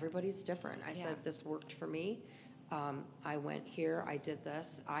said, and everybody's different. I said, this worked for me. I went here. I did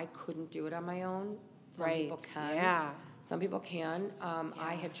this. I couldn't do it on my own. Some people can. Yeah. Some people can.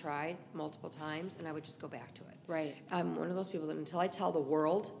 I had tried multiple times, and I would just go back to it. Right. I'm one of those people that until I tell the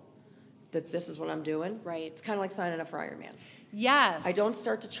world that this is what I'm doing, it's kind of like signing up for Ironman. Yes. I don't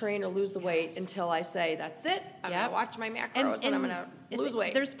start to train or lose the weight until I say, that's it. I'm going to watch my macros and I'm going to lose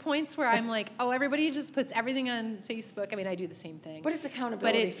weight. There's points where I'm like, everybody just puts everything on Facebook. I mean, I do the same thing. But it's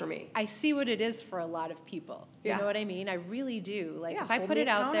accountability for me. I see what it is for a lot of people. You know what I mean? I really do. Like, if I hold put me it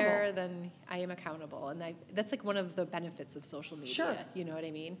out there, accountable. then I am accountable. And that's like one of the benefits of social media. Sure. You know what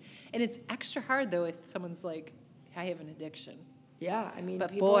I mean? And it's extra hard, though, if someone's like, I have an addiction. Yeah, I mean,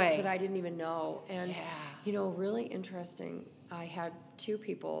 but people that I didn't even know. And, really interesting, I had 2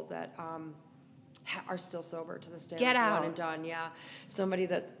 people that are still sober to this day. Get out. One and done, yeah. Somebody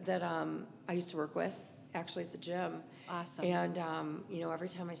that I used to work with, actually at the gym. Awesome. And, every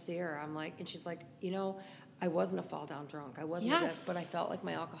time I see her, I'm like, and she's like, I wasn't a fall-down drunk. I wasn't this, but I felt like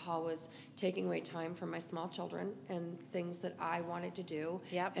my alcohol was taking away time from my small children and things that I wanted to do.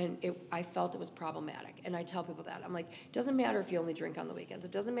 Yep. And I felt it was problematic. And I tell people that. I'm like, it doesn't matter if you only drink on the weekends.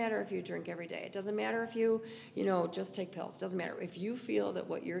 It doesn't matter if you drink every day. It doesn't matter if you, just take pills. It doesn't matter. If you feel that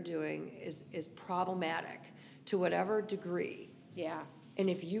what you're doing is problematic to whatever degree. Yeah. And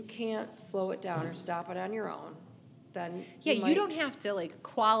if you can't slow it down or stop it on your own, then you don't have to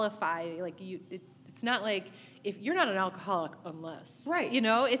qualify it's not like if you're not an alcoholic unless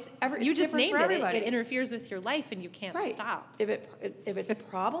it's you just named it interferes with your life and you can't stop. If it's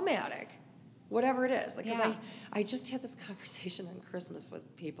problematic, whatever it is, I just had this conversation on Christmas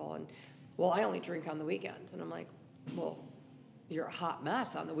with people and I only drink on the weekends and I'm like, well, you're a hot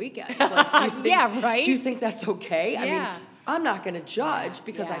mess on the weekends. Like, do you think that's okay? I mean, I'm not going to judge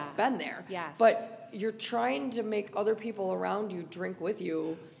because I've been there. Yes. But you're trying to make other people around you drink with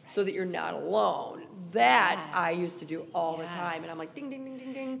you so that you're not alone. That I used to do all the time. And I'm like, ding, ding, ding,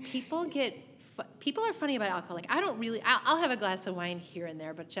 ding, ding. People are funny about alcohol. Like, I don't really, I'll have a glass of wine here and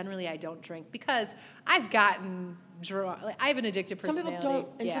there, but generally I don't drink because I've gotten I have an addictive personality. Some people don't,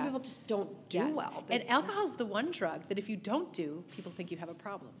 and some people just don't do well. And alcohol's the one drug that if you don't do, people think you have a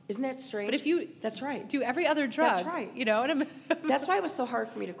problem. Isn't that strange? But if you that's right. do every other drug, that's right. You know what I mean? That's why it was so hard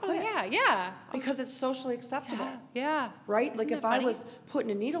for me to quit. Oh, yeah. Because it's socially acceptable. Yeah. Right? Isn't like if funny? I was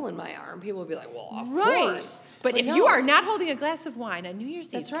putting a needle in my arm, people would be like, well, of right. course. But if no. you are not holding a glass of wine on New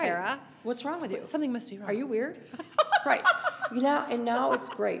Year's Eve, that's right. Kara, what's wrong with you? Something must be wrong. Are you weird? Right. And now it's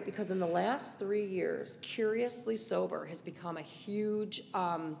great because in the last 3 years, Curiously Sober has become a huge,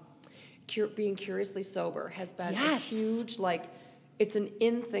 being curiously sober has been a huge, like, it's an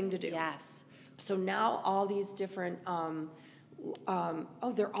in thing to do. Yes. So now all these different,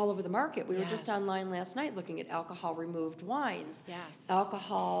 they're all over the market. We were just online last night looking at alcohol-removed wines. Yes.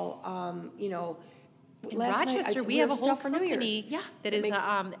 Alcohol, In Rochester, we have a whole company that is,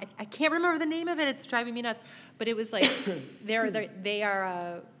 I can't remember the name of it. It's driving me nuts. But it was like, they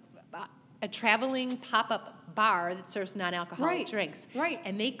are a traveling pop-up bar that serves non-alcoholic drinks. Right.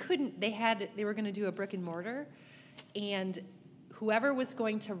 And they were going to do a brick and mortar. And whoever was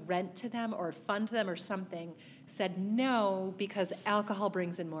going to rent to them or fund them or something said no because alcohol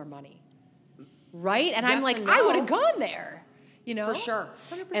brings in more money. Right? And I'm like, I would have gone there. You know? For sure.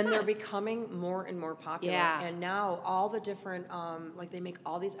 100%. And they're becoming more and more popular. Yeah. And now all the different, like they make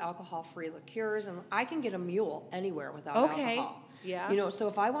all these alcohol-free liqueurs, and I can get a mule anywhere without alcohol. Yeah. So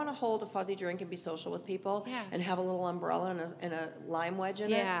if I want to hold a fuzzy drink and be social with people and have a little umbrella and a lime wedge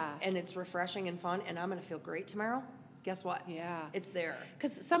in it, and it's refreshing and fun, and I'm going to feel great tomorrow, guess what? Yeah. It's there.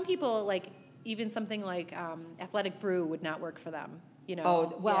 Because some people, like, even something like Athletic Brew would not work for them.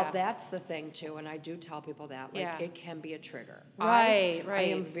 That's the thing too, and I do tell people that. Like, it can be a trigger. Right. I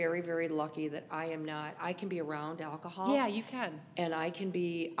am very, very lucky that I can be around alcohol. Yeah, you can. And I can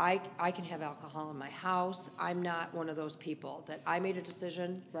have alcohol in my house. I'm not one of those people that I made a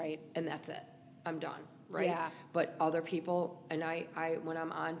decision. Right. And that's it. I'm done. Right. Yeah. But other people, and I when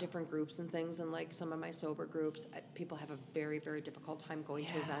I'm on different groups and things, and like some of my sober groups, people have a very, very difficult time going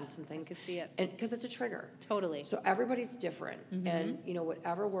to events and things. I could see it. And because it's a trigger. Totally. So everybody's different, and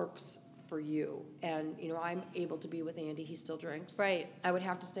whatever works for you. And I'm able to be with Andy. He still drinks. Right. I would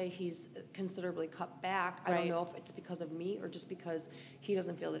have to say he's considerably cut back. I don't know if it's because of me or just because he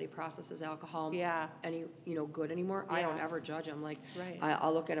doesn't feel that he processes alcohol any good anymore. I don't ever judge him. Like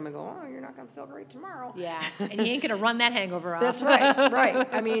I'll look at him and go, oh, you're not going to feel great tomorrow. Yeah. And he ain't going to run that hangover off. That's right. Right.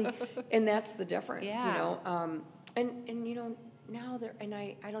 I mean, and that's the difference. Yeah. Now I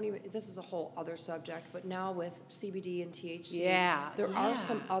don't even, this is a whole other subject, but now with CBD and THC, there are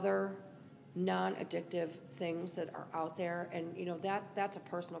some other non-addictive things that are out there, and that's a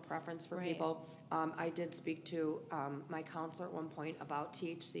personal preference for people. I did speak to my counselor at one point about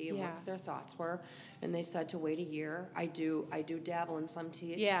THC and what their thoughts were, and they said to wait a year. I do dabble in some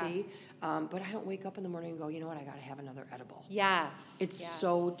THC, but I don't wake up in the morning and go, you know what, I got to have another edible. Yes. It's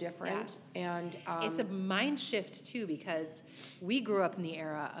so different. Yes. And it's a mind shift, too, because we grew up in the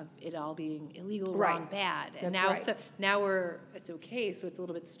era of it all being illegal, wrong, bad. And now it's okay, so it's a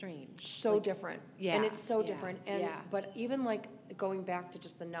little bit strange. So different. Yeah. And it's so different. And but even like going back to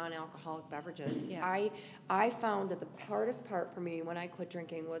just the non-alcoholic beverages, I found that the hardest part for me when I quit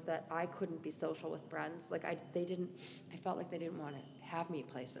drinking was that I couldn't be social with friends. Like I felt like they didn't want to have me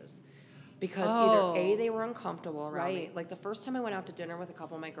places. Because either they were uncomfortable around me. Like the first time I went out to dinner with a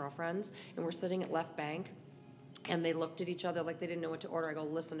couple of my girlfriends, and we're sitting at Left Bank, and they looked at each other like they didn't know what to order. I go,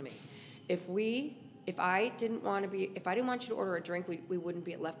 listen to me. If I didn't want you to order a drink, we wouldn't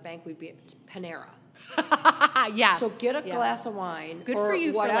be at Left Bank. We'd be at Panera. Yes. So get a glass of wine. Good or for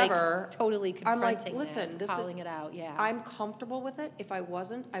you whatever. for totally confronting I'm like, listen, calling it out. Yeah. I'm comfortable with it. If I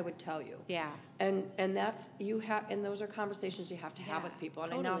wasn't, I would tell you. Yeah. And and those are conversations you have to have with people.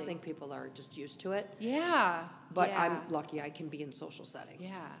 And I now think people are just used to it. Yeah. But I'm lucky I can be in social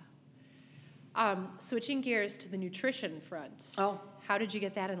settings. Yeah. Switching gears to the nutrition front. Oh. How did you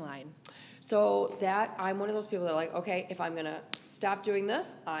get that in line? So I'm one of those people that are like, okay, if I'm going to stop doing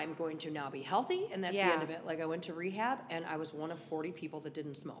this, I'm going to now be healthy, and that's the end of it. Like I went to rehab, and I was one of 40 people that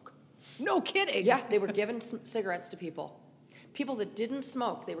didn't smoke. No kidding. Yeah, they were giving cigarettes to people. People that didn't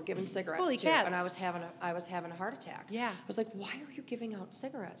smoke, they were giving cigarettes Holy to, cats. and I was having a heart attack. Yeah. I was like, why are you giving out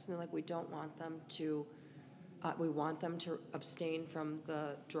cigarettes? And they're like, we don't want them to. We want them to abstain from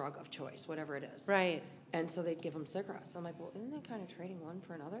the drug of choice, whatever it is. Right. And so they'd give them cigarettes. I'm like, well, isn't that kind of trading one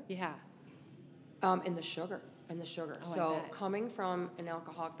for another? Yeah. And the sugar. Oh, So coming from an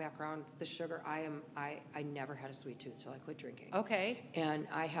alcoholic background, the sugar, I never had a sweet tooth till I quit drinking. Okay. And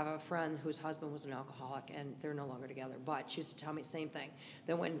I have a friend whose husband was an alcoholic, and they're no longer together. But she used to tell me the same thing.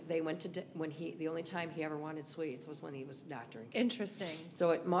 That when they went to the only time he ever wanted sweets was when he was not drinking. Interesting.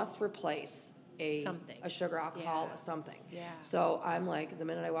 So it must replace a sugar, alcohol, something. Yeah. So I'm like, the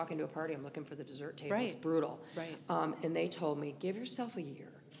minute I walk into a party, I'm looking for the dessert table. It's brutal. Right. And they told me, give yourself a year.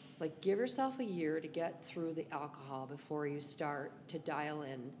 Like, give yourself a year to get through the alcohol before you start to dial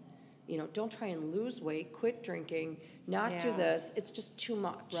in. You know, don't try and lose weight, quit drinking, not do this. It's just too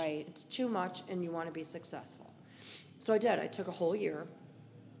much. Right. It's too much, and you want to be successful. So I did. I took a whole year,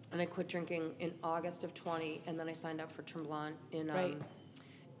 and I quit drinking in August of 20, and then I signed up for Tremblant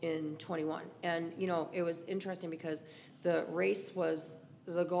in 21. And, you know, it was interesting because the race was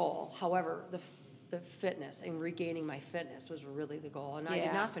the goal. However, the fitness and regaining my fitness was really the goal, and I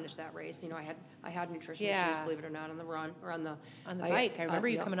did not finish that race. You know, I had nutrition issues, believe it or not, on the run or on the bike. I remember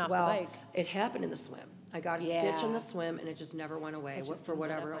you coming off the bike. It happened in the swim. I got a stitch in the swim, and it just never went away for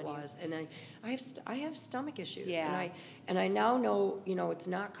whatever it was. And I have stomach issues, and I now know, you know, it's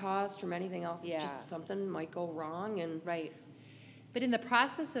not caused from anything else. It's just something might go wrong, and But in the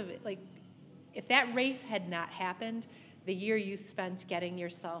process of it, like, if that race had not happened, the year you spent getting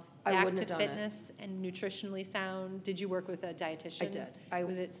yourself back to fitness and nutritionally sound, did you work with a dietitian? I did.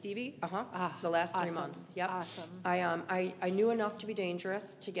 Was it Stevie? The last 3 months. Yep. Awesome. I knew enough to be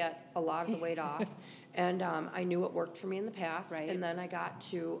dangerous to get a lot of the weight off, and I knew it worked for me in the past. Right. And then I got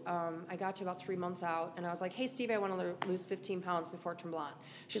to about 3 months out, and I was like, "Hey, Stevie, I want to lose 15 pounds before Tremblant."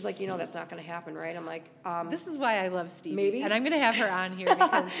 She's like, "You know, that's not going to happen, right?" I'm like, "This is why I love Stevie." Maybe. And I'm going to have her on here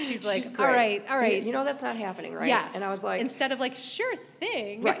because she's like, "All right. You know, that's not happening, right?" Yes. And I was like, instead of like, "Sure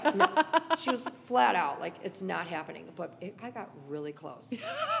thing." Right. No. She was flat out like, it's not happening. But I got really close.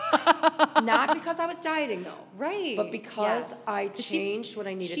 Not because I was dieting, though. Right. But because I changed what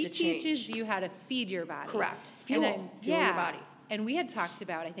I needed to change. She teaches you how to feed your body. Correct. Fuel your body. And we had talked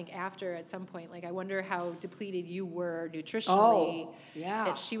about, I think, after at some point, like, I wonder how depleted you were nutritionally.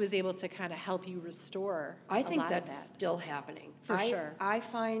 That she was able to kind of help you restore. I think that's still happening. For sure. I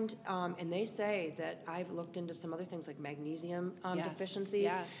find, and they say that I've looked into some other things like magnesium deficiencies.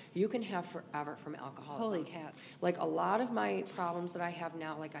 Yes. You can have forever from alcoholism. Holy cats. Like a lot of my problems that I have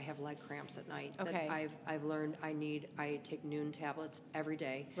now, like I have leg cramps at night. Okay. That I've learned I take noon tablets every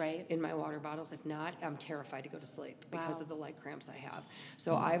day. Right. In my water bottles. If not, I'm terrified to go to sleep because of the leg cramps I have.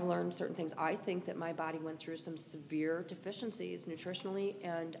 So I've learned certain things. I think that my body went through some severe deficiencies nutritionally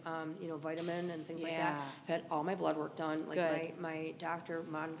and, vitamin and things like that. I've had all my blood work done. Like my doctor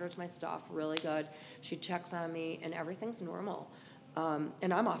monitors my stuff really good. She checks on me and everything's normal.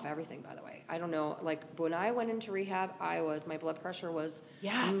 And I'm off everything, by the way. I don't know. Like when I went into rehab, my blood pressure was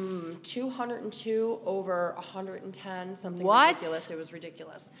 202 over 110, something ridiculous. It was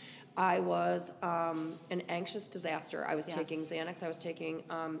ridiculous. I was an anxious disaster. I was taking Xanax. I was taking,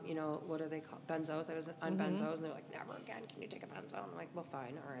 what are they called? Benzos. I was on benzos, and they're like, never again. Can you take a benzo? I'm like, well,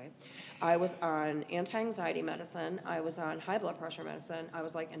 fine, all right. I was on anti-anxiety medicine. I was on high blood pressure medicine. I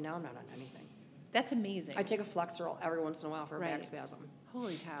was like, and now I'm not on anything. That's amazing. I take a Flexeril every once in a while for a back spasm.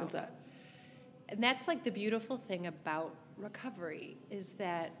 Holy cow. That's it. And that's like the beautiful thing about recovery is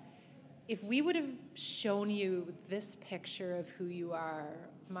that if we would have shown you this picture of who you are,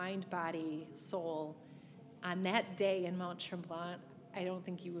 mind, body, soul, on that day in Mount Tremblant, I don't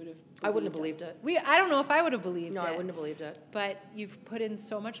think you would have believed I wouldn't have believed it. I don't know if I would have believed it. No, I wouldn't have believed it. But you've put in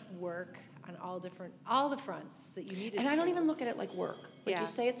so much work on all the fronts that you needed to. And I don't even look at it like work. Like you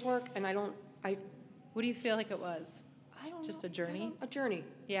say it's work, and what do you feel like it was? I don't know. Just a journey? A journey.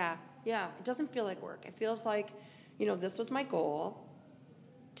 Yeah. Yeah. It doesn't feel like work. It feels like, this was my goal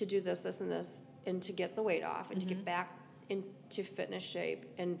to do this, this, and this, and to get the weight off and to get back into fitness shape.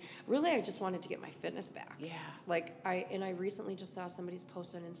 And really, I just wanted to get my fitness back. Yeah. I recently just saw somebody's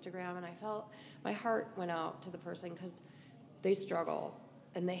post on Instagram, and I felt my heart went out to the person because they struggle,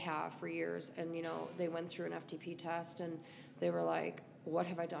 and they have for years. And, they went through an FTP test, and they were like, what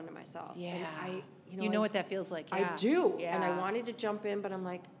have I done to myself? Yeah. And you know what that feels like. Yeah. I do. Yeah. And I wanted to jump in, but I'm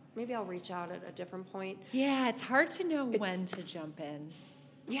like, maybe I'll reach out at a different point. Yeah, it's hard to know when to jump in.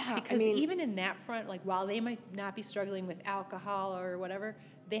 Yeah. Because even in that front, like while they might not be struggling with alcohol or whatever,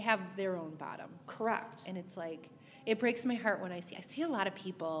 they have their own bottom. Correct. And it's like, it breaks my heart when I see a lot of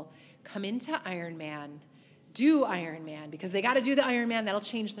people come into Ironman, do Ironman, because they got to do the Ironman, that'll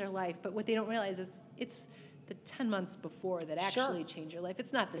change their life. But what they don't realize is it's the 10 months before that actually change your life.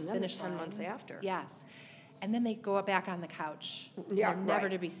 It's not this finish line. 10 months after. Yes. And then they go back on the couch. Yeah, They're never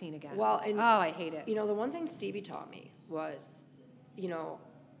to be seen again. Well, and I hate it. The one thing Stevie taught me was,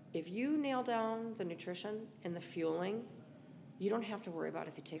 if you nail down the nutrition and the fueling, you don't have to worry about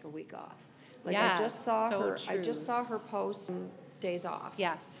if you take a week off. Like I just saw her post days off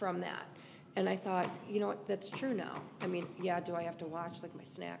from that. And I thought, you know what, that's true now. I mean, yeah, do I have to watch like my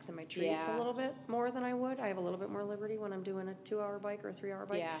snacks and my treats a little bit more than I would? I have a little bit more liberty when I'm doing a 2-hour bike or a 3-hour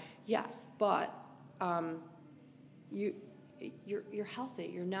bike. Yeah. Yes, but you're healthy.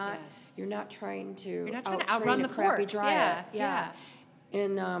 You're not trying to outrun the crappy fork. diet. Yeah.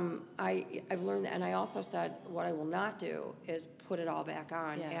 And I've learned that, and I also said what I will not do is put it all back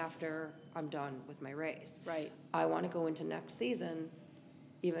on after I'm done with my race. Right. I want to go into next season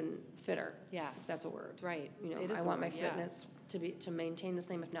even fitter. Yes. If that's a word. Right. You know, It is I a want word, my fitness to maintain the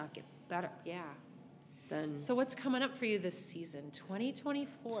same, if not get better. Yeah. Then So what's coming up for you this season,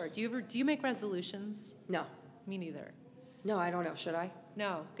 2024? Do you make resolutions? no, Me neither. no, I don't know. Should I?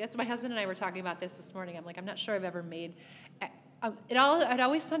 No. That's my husband and I were talking about this morning. I'm like, I'm not sure I've ever made. It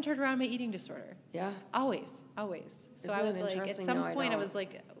always centered around my eating disorder. Yeah. Always. So Isn't I was that like, at interesting? some No, I point, I don't. was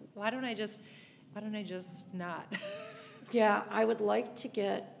like, why don't I just not? Yeah, I would like to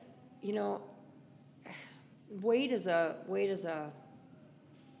get, weight is a,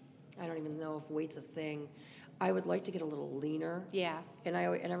 I don't even know if weight's a thing. I would like to get a little leaner. Yeah. And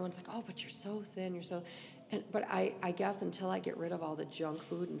everyone's like, oh, but you're so thin, but I guess until I get rid of all the junk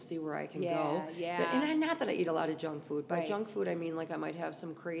food and see where I can go. Yeah. And not that I eat a lot of junk food. By Right. junk food, I mean like I might have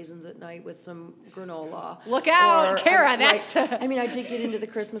some craisins at night with some granola. Look out, Kara, that's... I mean, I did get into the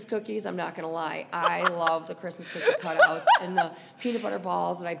Christmas cookies. I'm not going to lie. I love the Christmas cookie cutouts and the peanut butter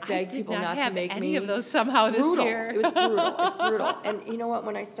balls, and I beg people not to make any of those somehow this year. It was brutal. It's brutal. And you know what?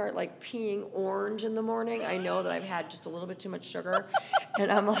 When I start like peeing orange in the morning, I know that I've had just a little bit too much sugar,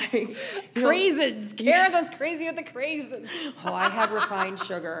 and I'm like, Craisins. Kara goes crazy with the craisins. Oh, I had refined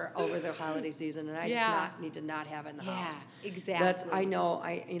sugar over the holiday season, and I just need to not have it in the house. Exactly. I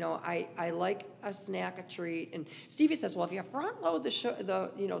like a snack, a treat. And Stevie says, well, if you front load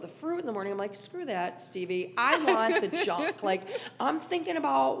the fruit in the morning, I'm like, screw that, Stevie. I want the junk. Like, I'm thinking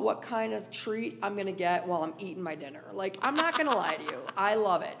about what kind of treat I'm gonna get while I'm eating my dinner. Like, I'm not gonna lie to you. I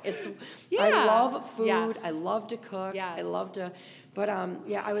love it. I love food. Yes. I love to cook. Yes. I love to. But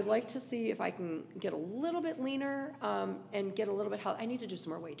I would like to see if I can get a little bit leaner and get a little bit healthy. I need to do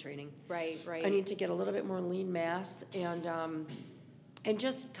some more weight training. Right. I need to get a little bit more lean mass and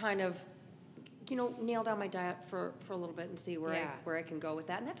just kind of, nail down my diet for a little bit and see where I can go with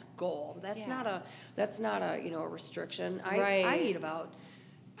that. And that's a goal. That's not a restriction. I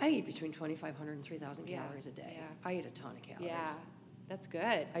eat between 2,500 and 3,000 calories a day. Yeah. I eat a ton of calories. Yeah. That's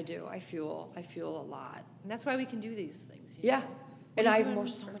good. I do. I fuel a lot. And that's why we can do these things. Yeah. And I have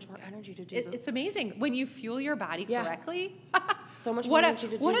so much more energy to do them. It's amazing. When you fuel your body correctly, so much more energy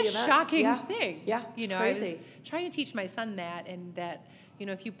to do the event. What a shocking thing. Yeah, it's crazy. I was trying to teach my son that, and that,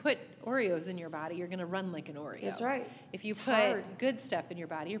 if you put Oreos in your body, you're going to run like an Oreo. That's right. If you put good stuff in your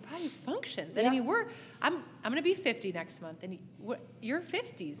body functions. And I mean, I'm going to be 50 next month, and you're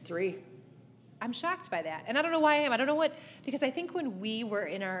 50s. 3. I'm shocked by that. And I don't know why I am. I don't know because I think when we were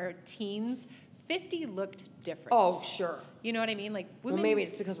in our teens, 50 looked different. Oh, sure. You know what I mean? Like women. Well, maybe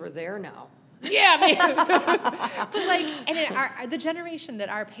it's because we're there now. Yeah, maybe. But the generation that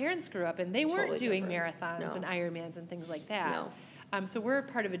our parents grew up in, they weren't doing marathons and Ironmans and things like that. No. So we're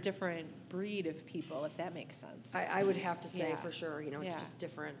part of a different breed of people, if that makes sense. I would have to say for sure. It's just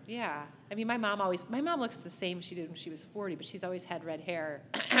different. Yeah. I mean, my mom looks the same she did when she was 40, but she's always had red hair.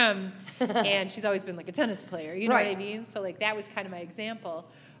 And she's always been like a tennis player. You know what I mean? So like that was kind of my example.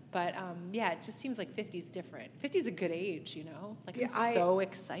 But it just seems like 50's different. 50's a good age, Like I'm so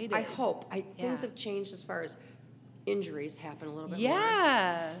excited. I hope. Things have changed as far as injuries happen a little bit more.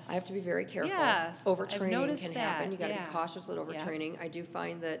 Yes. I have to be very careful. Yes. Overtraining can happen. You got to be cautious with overtraining. I do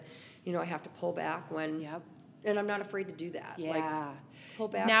find that, I have to pull back when and I'm not afraid to do that. Yeah. Like, pull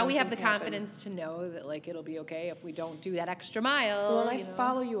back. Now we have the confidence to know that like it'll be okay if we don't do that extra mile. Well, and I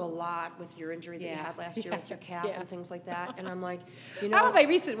follow you a lot with your injury that you had last year with your calf and things like that. And I'm like, How about my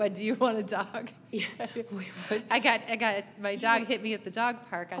recent one? Do you want a dog? Yeah. I got my dog hit me at the dog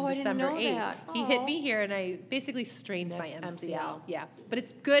park on December 8th. That. He hit me here and I basically strained my MCL. Yeah. But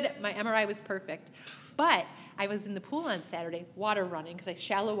it's good. My MRI was perfect. But I was in the pool on Saturday, water running, because I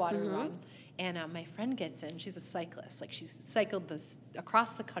shallow water run. And my friend gets in. She's a cyclist. Like, she's cycled this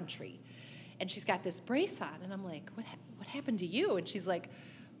across the country. And she's got this brace on. And I'm like, what happened to you? And she's like,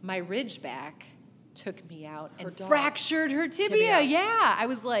 my ridge back took me out and fractured her tibia. Yeah. I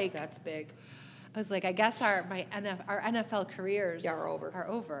was like... That's big. I was like, I guess our NFL careers are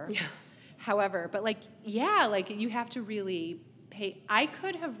over. Yeah. However, but you have to really pay... I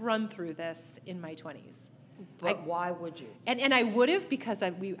could have run through this in my 20s. But why would you? And I would have because I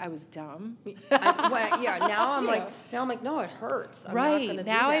was dumb. Now I'm like, no, it hurts. I'm not right. gonna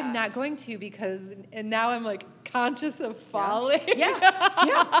Now do that. I'm not going to because, and now I'm like conscious of falling. Yeah.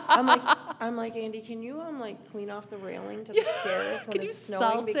 I'm like, Andy, can you clean off the railing to the stairs when it's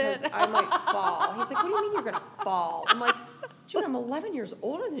snowing because I might fall? He's like, what do you mean you're gonna fall? I'm like, dude, I'm 11 years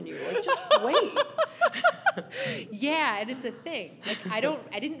older than you. Like, just wait. Yeah, and it's a thing. Like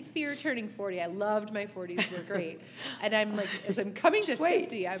I didn't fear turning 40. I loved my 40s. Were great. And I'm like, as I'm coming to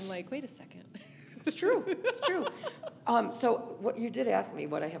 50, I'm like, wait a second. It's true. It's true. So what you did ask me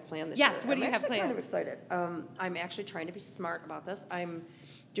what I have planned this year. Yes, what do you have planned? I'm kind of excited. I'm actually trying to be smart about this. I'm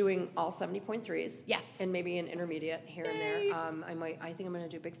doing all 70.3s. Yes. And maybe an intermediate here and there. I think I'm going to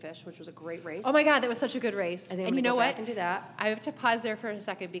do Big Fish, which was a great race. Oh my God, that was such a good race. I think and you know go what? Back and do that. I have to pause there for a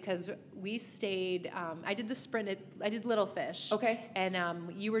second because we stayed. I did the sprint. I did Little Fish. Okay. And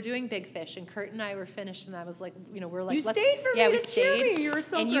you were doing Big Fish, and Kurt and I were finished, and I was like, we're like, you stayed for me we to cheer stayed. me. You were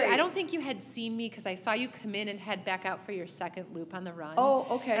so and great. I don't think you had seen me because I saw you come in and head back out for your second loop on the run. Oh,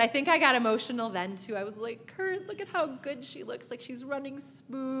 okay. And I think I got emotional then too. I was like, Kurt, look at how good she looks. Like she's running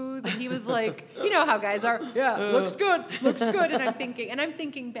smooth. And he was like, you know how guys are. Yeah, looks good. And I'm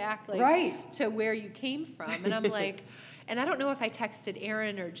thinking back to where you came from. And I'm like, and I don't know if I texted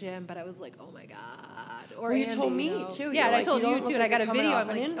Aaron or Jim, but I was like, oh my God. Or you Andy, told me too. Yeah, and I told you too. And I got a video. I'm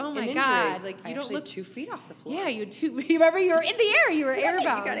like, oh my God. Like you don't look 2 feet off the floor. Yeah, you remember you were in the air. You were airbound. You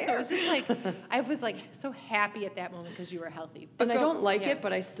got air. So it was just like, I was like so happy at that moment because you were healthy. But I don't like it,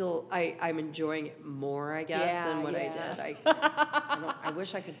 but I'm enjoying it more, I guess, than what I did. I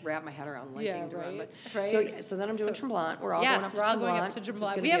wish I could wrap my head around liking to run. But so then I'm doing Tremblant. We're all going up to Tremblant. Going up to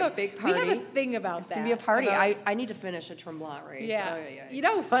Tremblant. We have a big party. We have a thing about that. It's going to be a party. I need to finish a Tremblant race. Yeah. You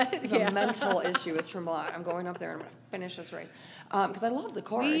know what? I have a mental issue with Tremblant. I'm going up there and I'm going to finish this race because I love the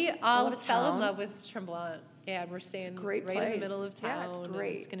course. We all fell in love with Tremblant. Yeah, and we're staying right in the middle of town. Yeah, it's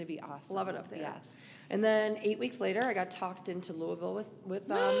great. It's going to be awesome. Love it up there. Yes. And then 8 weeks later, I got talked into Louisville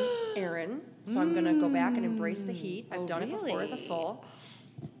with Aaron. So I'm going to go back and embrace the heat. I've done it before as a full.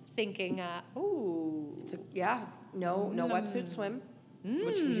 Thinking, no wetsuit swim,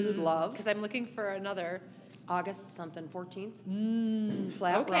 which you would love. Because I'm looking for another. August something, 14th.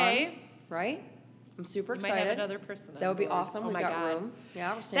 Flat run, right? I'm super excited. Might have another person. That would be awesome. We've got room.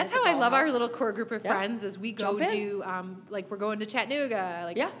 Yeah, we're staying That's how I love our little core group of Yeah. friends. Is we go do we're going to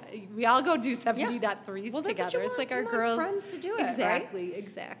Chattanooga. We all go do 70.3s well, together. It's like our girls friends to do it.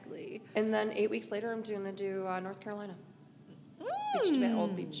 Exactly. And then 8 weeks later, I'm going to do North Carolina.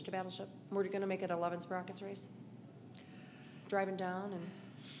 Old beach to Battleship. We're going to make it 11 Sprockets race. Driving down and.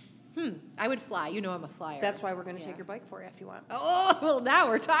 I would fly. You know I'm a flyer. That's why we're going to take your bike for you if you want. Oh, well, now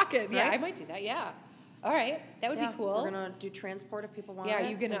we're talking. Right? Yeah, I might do that. Yeah. All right. That would be cool. We're going to do transport if people want it. Are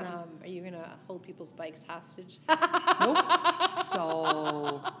you gonna hold people's bikes hostage? Nope.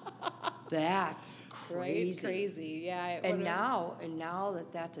 So that's crazy. Crazy. Yeah. And now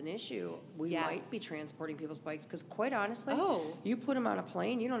that's an issue, we might be transporting people's bikes because quite honestly, you put them on a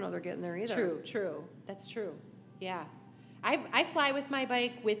plane, you don't know they're getting there either. True. That's true. Yeah. I fly with my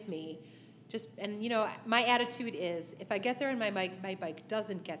bike with me. My attitude is if I get there and my bike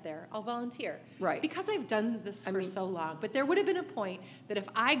doesn't get there, I'll volunteer. Right. Because I've done this for so long. But there would have been a point that if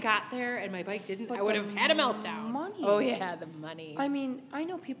I got there and my bike didn't, I would have had a meltdown. Money. Oh, yeah, the money. I mean, I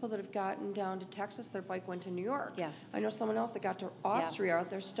know people that have gotten down to Texas, their bike went to New York. Yes. I know someone else that got to Austria,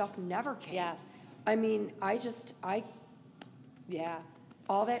 their stuff never came. Yes. I mean, Yeah.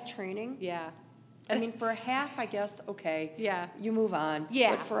 all that training. Yeah. I mean, for a half, I guess, okay. Yeah. You move on.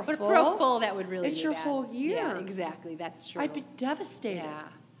 Yeah. But for a full, that would really it's be your bad. whole year. Yeah, exactly. That's true. I'd be devastated. Yeah.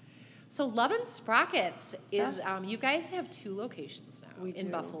 So Love and Sprockets is, you guys have 2 locations now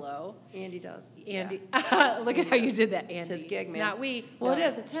in Buffalo. Andy does. Andy. Look at how you did that, Andy. It's his gig, it's man. Not we. Well, no, it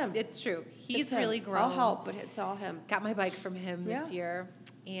is. It's him. It's true. He's It's him. really grown. I'll help, but it's all him. Got my bike from him this year.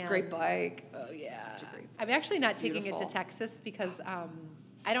 And Great bike. Oh, yeah. Such a great I'm actually not taking it to Beautiful. Texas because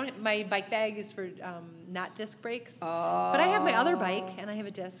my bike bag is for not disc brakes. But I have my other bike and I have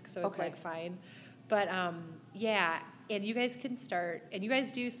a disc, so it's like fine. But and you guys can start, and you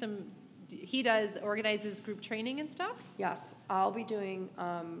guys do he organizes group training and stuff? Yes, I'll be doing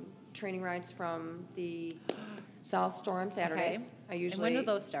training rides from the South Store on Saturdays. usually. And when do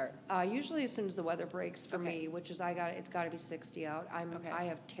those start? Usually as soon as the weather breaks for me, which is it's got to be 60 out. I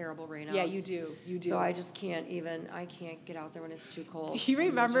have terrible rainouts. Yeah, you do. So I just can't get out there when it's too cold. Do you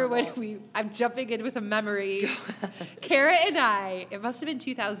remember when I'm jumping in with a memory. Kara and I, it must have been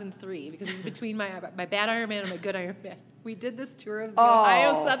 2003 because it was between my bad Ironman and my good Ironman. We did this tour of the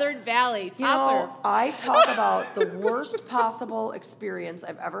Ohio Southern Valley. I talk about the worst possible experience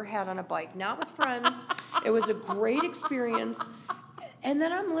I've ever had on a bike. Not with friends. It was a great experience. And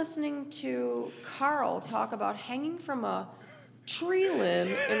then I'm listening to Carl talk about hanging from a tree limb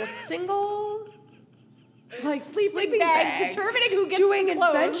in a single sleeping bag, determining who gets doing the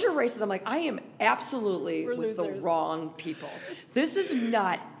clothes. Adventure races. I'm like, I am absolutely with losers. the wrong people. This is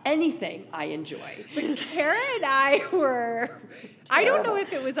not anything I enjoy. But Kara and I were, I don't know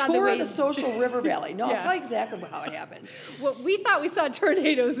if it was on Tour the way. of the social river valley. No, I'll tell you exactly how it happened. Well, we thought we saw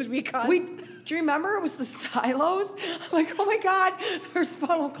tornadoes and we caused. Do you remember it was the silos? I'm like, oh my God, there's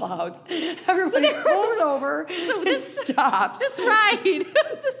funnel clouds. Everybody pulls over and stops. This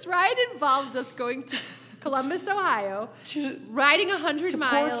ride involved us going to Columbus, Ohio, riding 100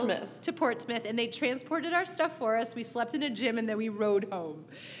 miles to Portsmouth, and they transported our stuff for us. We slept in a gym, and then we rode home.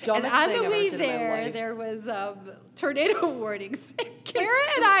 Dumbest and on thing the I've way ever did in my life. there was tornado warnings. Kara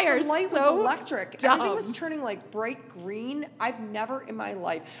and I are the light so was electric. dumb. Everything was turning like bright green. I've never in my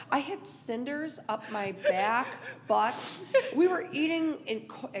life. I had cinders up my back, butt. We were eating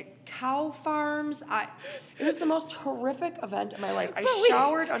at cow farms. It was the most horrific event in my life. I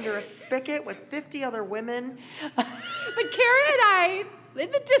showered under a spigot with 50 other women. But Kara and I,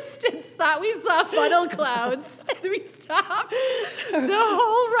 in the distance, thought we saw funnel clouds, and we stopped the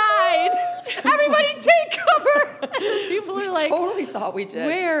whole ride. Everybody take cover! And people are like, totally thought we did.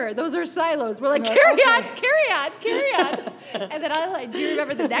 Where? Those are silos. We're like, carry on. And then do you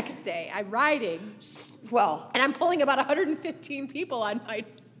remember the next day? I'm riding. Well. And I'm pulling about 115 people in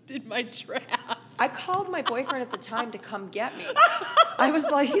my trap. I called my boyfriend at the time to come get me.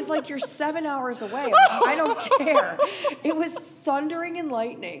 He's like, you're 7 hours away. I'm like, I don't care. It was thundering and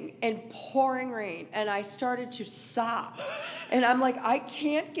lightning and pouring rain, and I started to sob. And I'm like, I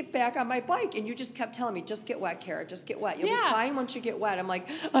can't get back on my bike. And you just kept telling me, just get wet, Kara, just get wet. You'll be fine once you get wet. I'm like,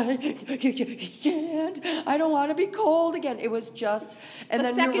 I can't. I don't want to be cold again. It was just, and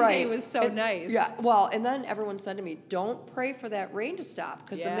then you're right. The second day was so nice. Yeah, well, and then everyone said to me, don't pray for that rain to stop,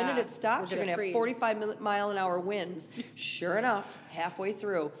 because the minute it stops, you're going to have 45-mile-an-hour winds. Sure enough, halfway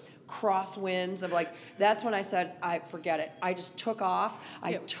through, crosswinds. I'm like, that's when I said, I forget it. I just took off.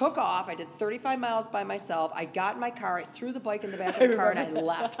 I did 35 miles by myself. I got in my car. I threw the bike in the back of the car, and I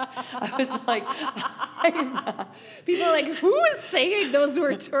left. I was like, I'm not. People are like, who is saying those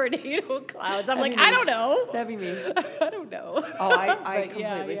were tornado clouds? I'm like, I don't know. That'd be me. I don't know. Oh, I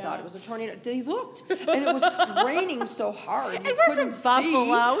completely thought it was a tornado. They looked, and it was raining so hard. And we're from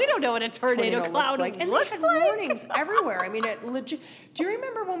Buffalo. We don't know what a tornado cloud looks like. And they had warnings everywhere. I mean, it legit. Do you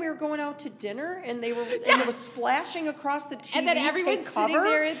remember when we were going out to dinner and and it was flashing across the TV? And then everyone's sitting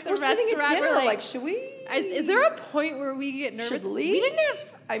there at the restaurant. Sitting at dinner, we're like, should we? Is there a point where we get nervous? Should we didn't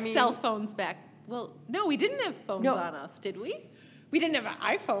have cell phones back. Well, no, we didn't have phones on us, did we? We didn't have an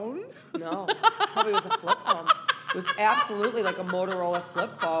iPhone. No, probably was a flip phone. It was absolutely like a Motorola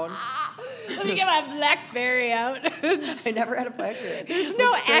flip phone. Let me get my BlackBerry out. I never had a BlackBerry. There's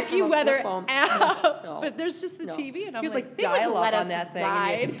no AccuWeather app, but there's just the TV, and I'm you like, dial up on that thing,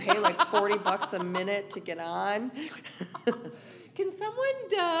 and you had to pay like $40 a minute to get on. Can someone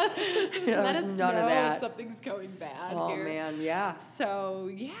let us know if something's going bad here? Oh man, yeah. So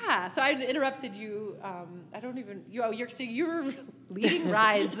I interrupted you. You were leading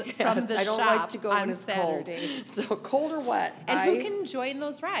rides from the shop. I don't like to go on when it's Saturdays. cold. So cold or wet. And who can join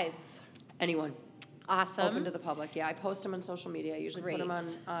those rides? Anyone. Awesome. Open to the public. Yeah, I post them on social media. I usually put them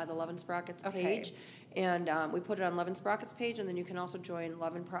on the Love and Sprockets page. And we put it on Love and Sprockets page, and then you can also join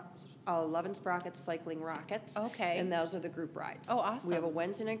Love and Sprockets Cycling Rockets. Okay. And those are the group rides. Oh, awesome. We have a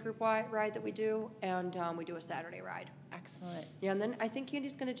Wednesday night group ride that we do, and we do a Saturday ride. Excellent. Yeah, and then I think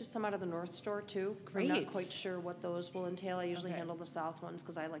Andy's going to do some out of the North Store, too. Great. I'm not quite sure what those will entail. I usually handle the South ones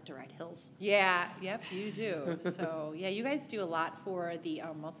because I like to ride hills. Yeah, yep, you do. So, you guys do a lot for the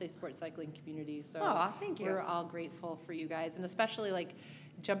multi-sport cycling community. So thank you. We're all grateful for you guys, and especially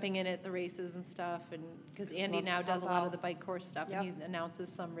jumping in at the races and stuff, and because Andy now does a lot of the bike course stuff, and he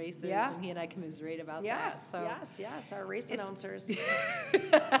announces some races, and he and I commiserate about that. So yes, our race announcers. He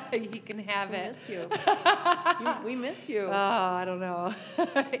can have it. Miss you. We miss you. Oh, I don't know.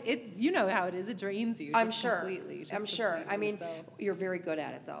 You know how it is. It drains you. I'm sure. Completely. I'm sure. I mean, you're very good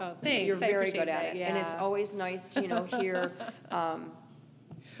at it, though. Oh, thanks. You're very good at it, and it's always nice to hear.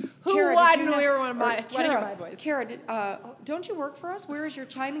 Who Kara, won? did you We know- were one of my or one of my boys. Kara, don't you work for us? Where is your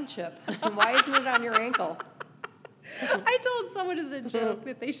chiming chip? And why isn't it on your ankle? I told someone as a joke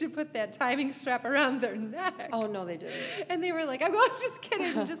that they should put that timing strap around their neck. Oh, no, they didn't. And they were like, I was just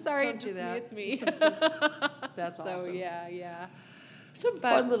kidding. I'm just sorry. Don't do that. It's me. That's so, awesome. yeah. Some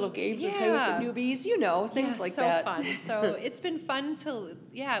fun little games to play with the newbies, things like so that. Fun. So it's been fun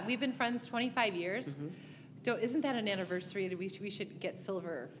we've been friends 25 years. Isn't that an anniversary? We should get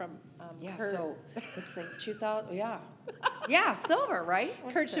silver from Kurt. So let's think, 2000, yeah, silver, right?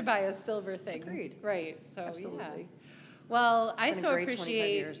 Kurt should buy a silver thing. Agreed. Right, so Absolutely. yeah. Well, I been a so great 25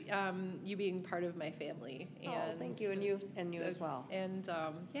 appreciate years. You being part of my family. Oh, thank you, and you as well. And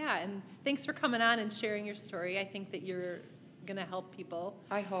and thanks for coming on and sharing your story. I think that you're going to help people.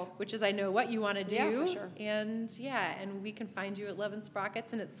 I hope. Which is, I know what you want to do. Yeah, for sure. And we can find you at Love and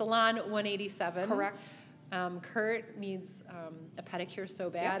Sprockets, and it's Salon 187. Correct. Kurt needs a pedicure so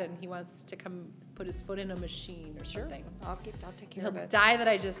bad, and he wants to come put his foot in a machine or something. I'll take care He'll of it. die that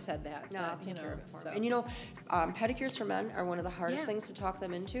I just said that. No, but, I'll take care of it for so. him. And pedicures for men are one of the hardest Yeah. things to talk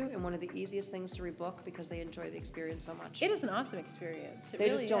them into, and one of the easiest things to rebook because they enjoy the experience so much. It is an awesome experience. It They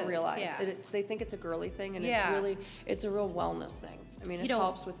really just don't is. realize Yeah. that they think it's a girly thing, and Yeah. it's a real wellness thing. I mean, it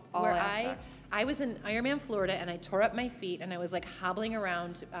helps with all where aspects. I was in Ironman, Florida, and I tore up my feet, and I was like hobbling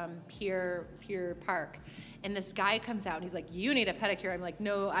around Pier Park, and this guy comes out, and he's like, "You need a pedicure." I'm like,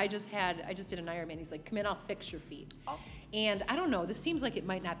 "No, I just did an Ironman." He's like, "Come in, I'll fix your feet." Oh. And I don't know, this seems like it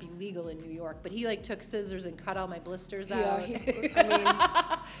might not be legal in New York, but he like took scissors and cut all my blisters out.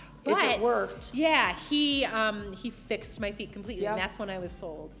 If it worked. Yeah, he fixed my feet completely, Yeah. and that's when I was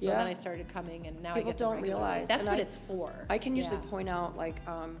sold. So Yeah. then I started coming, and now People I get the don't regular. realize, That's and what it's for. I can usually Yeah. point out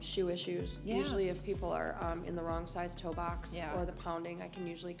shoe issues. Yeah. Usually, if people are in the wrong size toe box Yeah. or the pounding, I can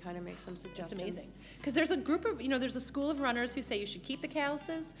usually kind of make some It's suggestions. amazing. Because there's a group of, there's a school of runners who say you should keep the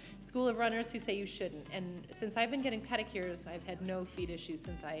calluses, school of runners who say you shouldn't. And since I've been getting pedicures, I've had no feet issues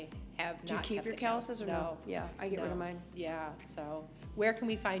since I have not Do you keep kept your the calluses or no? Yeah, I get rid of mine. Yeah, so where can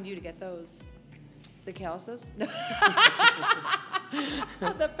we find you to get those? The calluses? The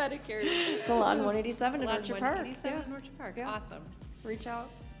pedicures. Salon 187 in Salon Orchard Park. 187 in Orchard Park. Yeah. Awesome. Reach out.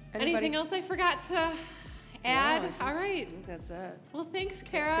 Anything else I forgot to add? All right. I think that's it. Well, thanks,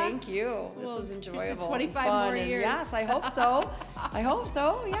 Kara. Thank you. This Well, was here's to enjoyable. 25 fun, more and years. yes, I hope so.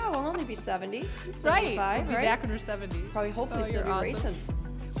 Yeah, we'll only be 70. Right. 75, We'll be right? back when we're 70. Probably, hopefully, Oh, still you're be awesome.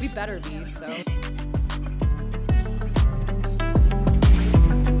 racing. We better be, so.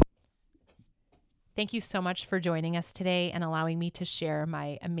 Thank you so much for joining us today and allowing me to share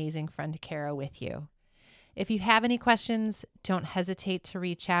my amazing friend Kara with you. If you have any questions, don't hesitate to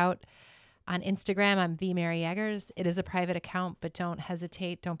reach out. On Instagram, I'm @VMaryEggers. It is a private account, but don't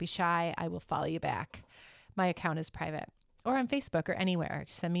hesitate. Don't be shy. I will follow you back. My account is private. Or on Facebook or anywhere.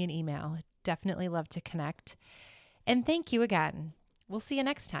 Send me an email. Definitely love to connect. And thank you again. We'll see you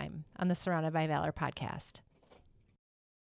next time on the Surrounded by Valor podcast.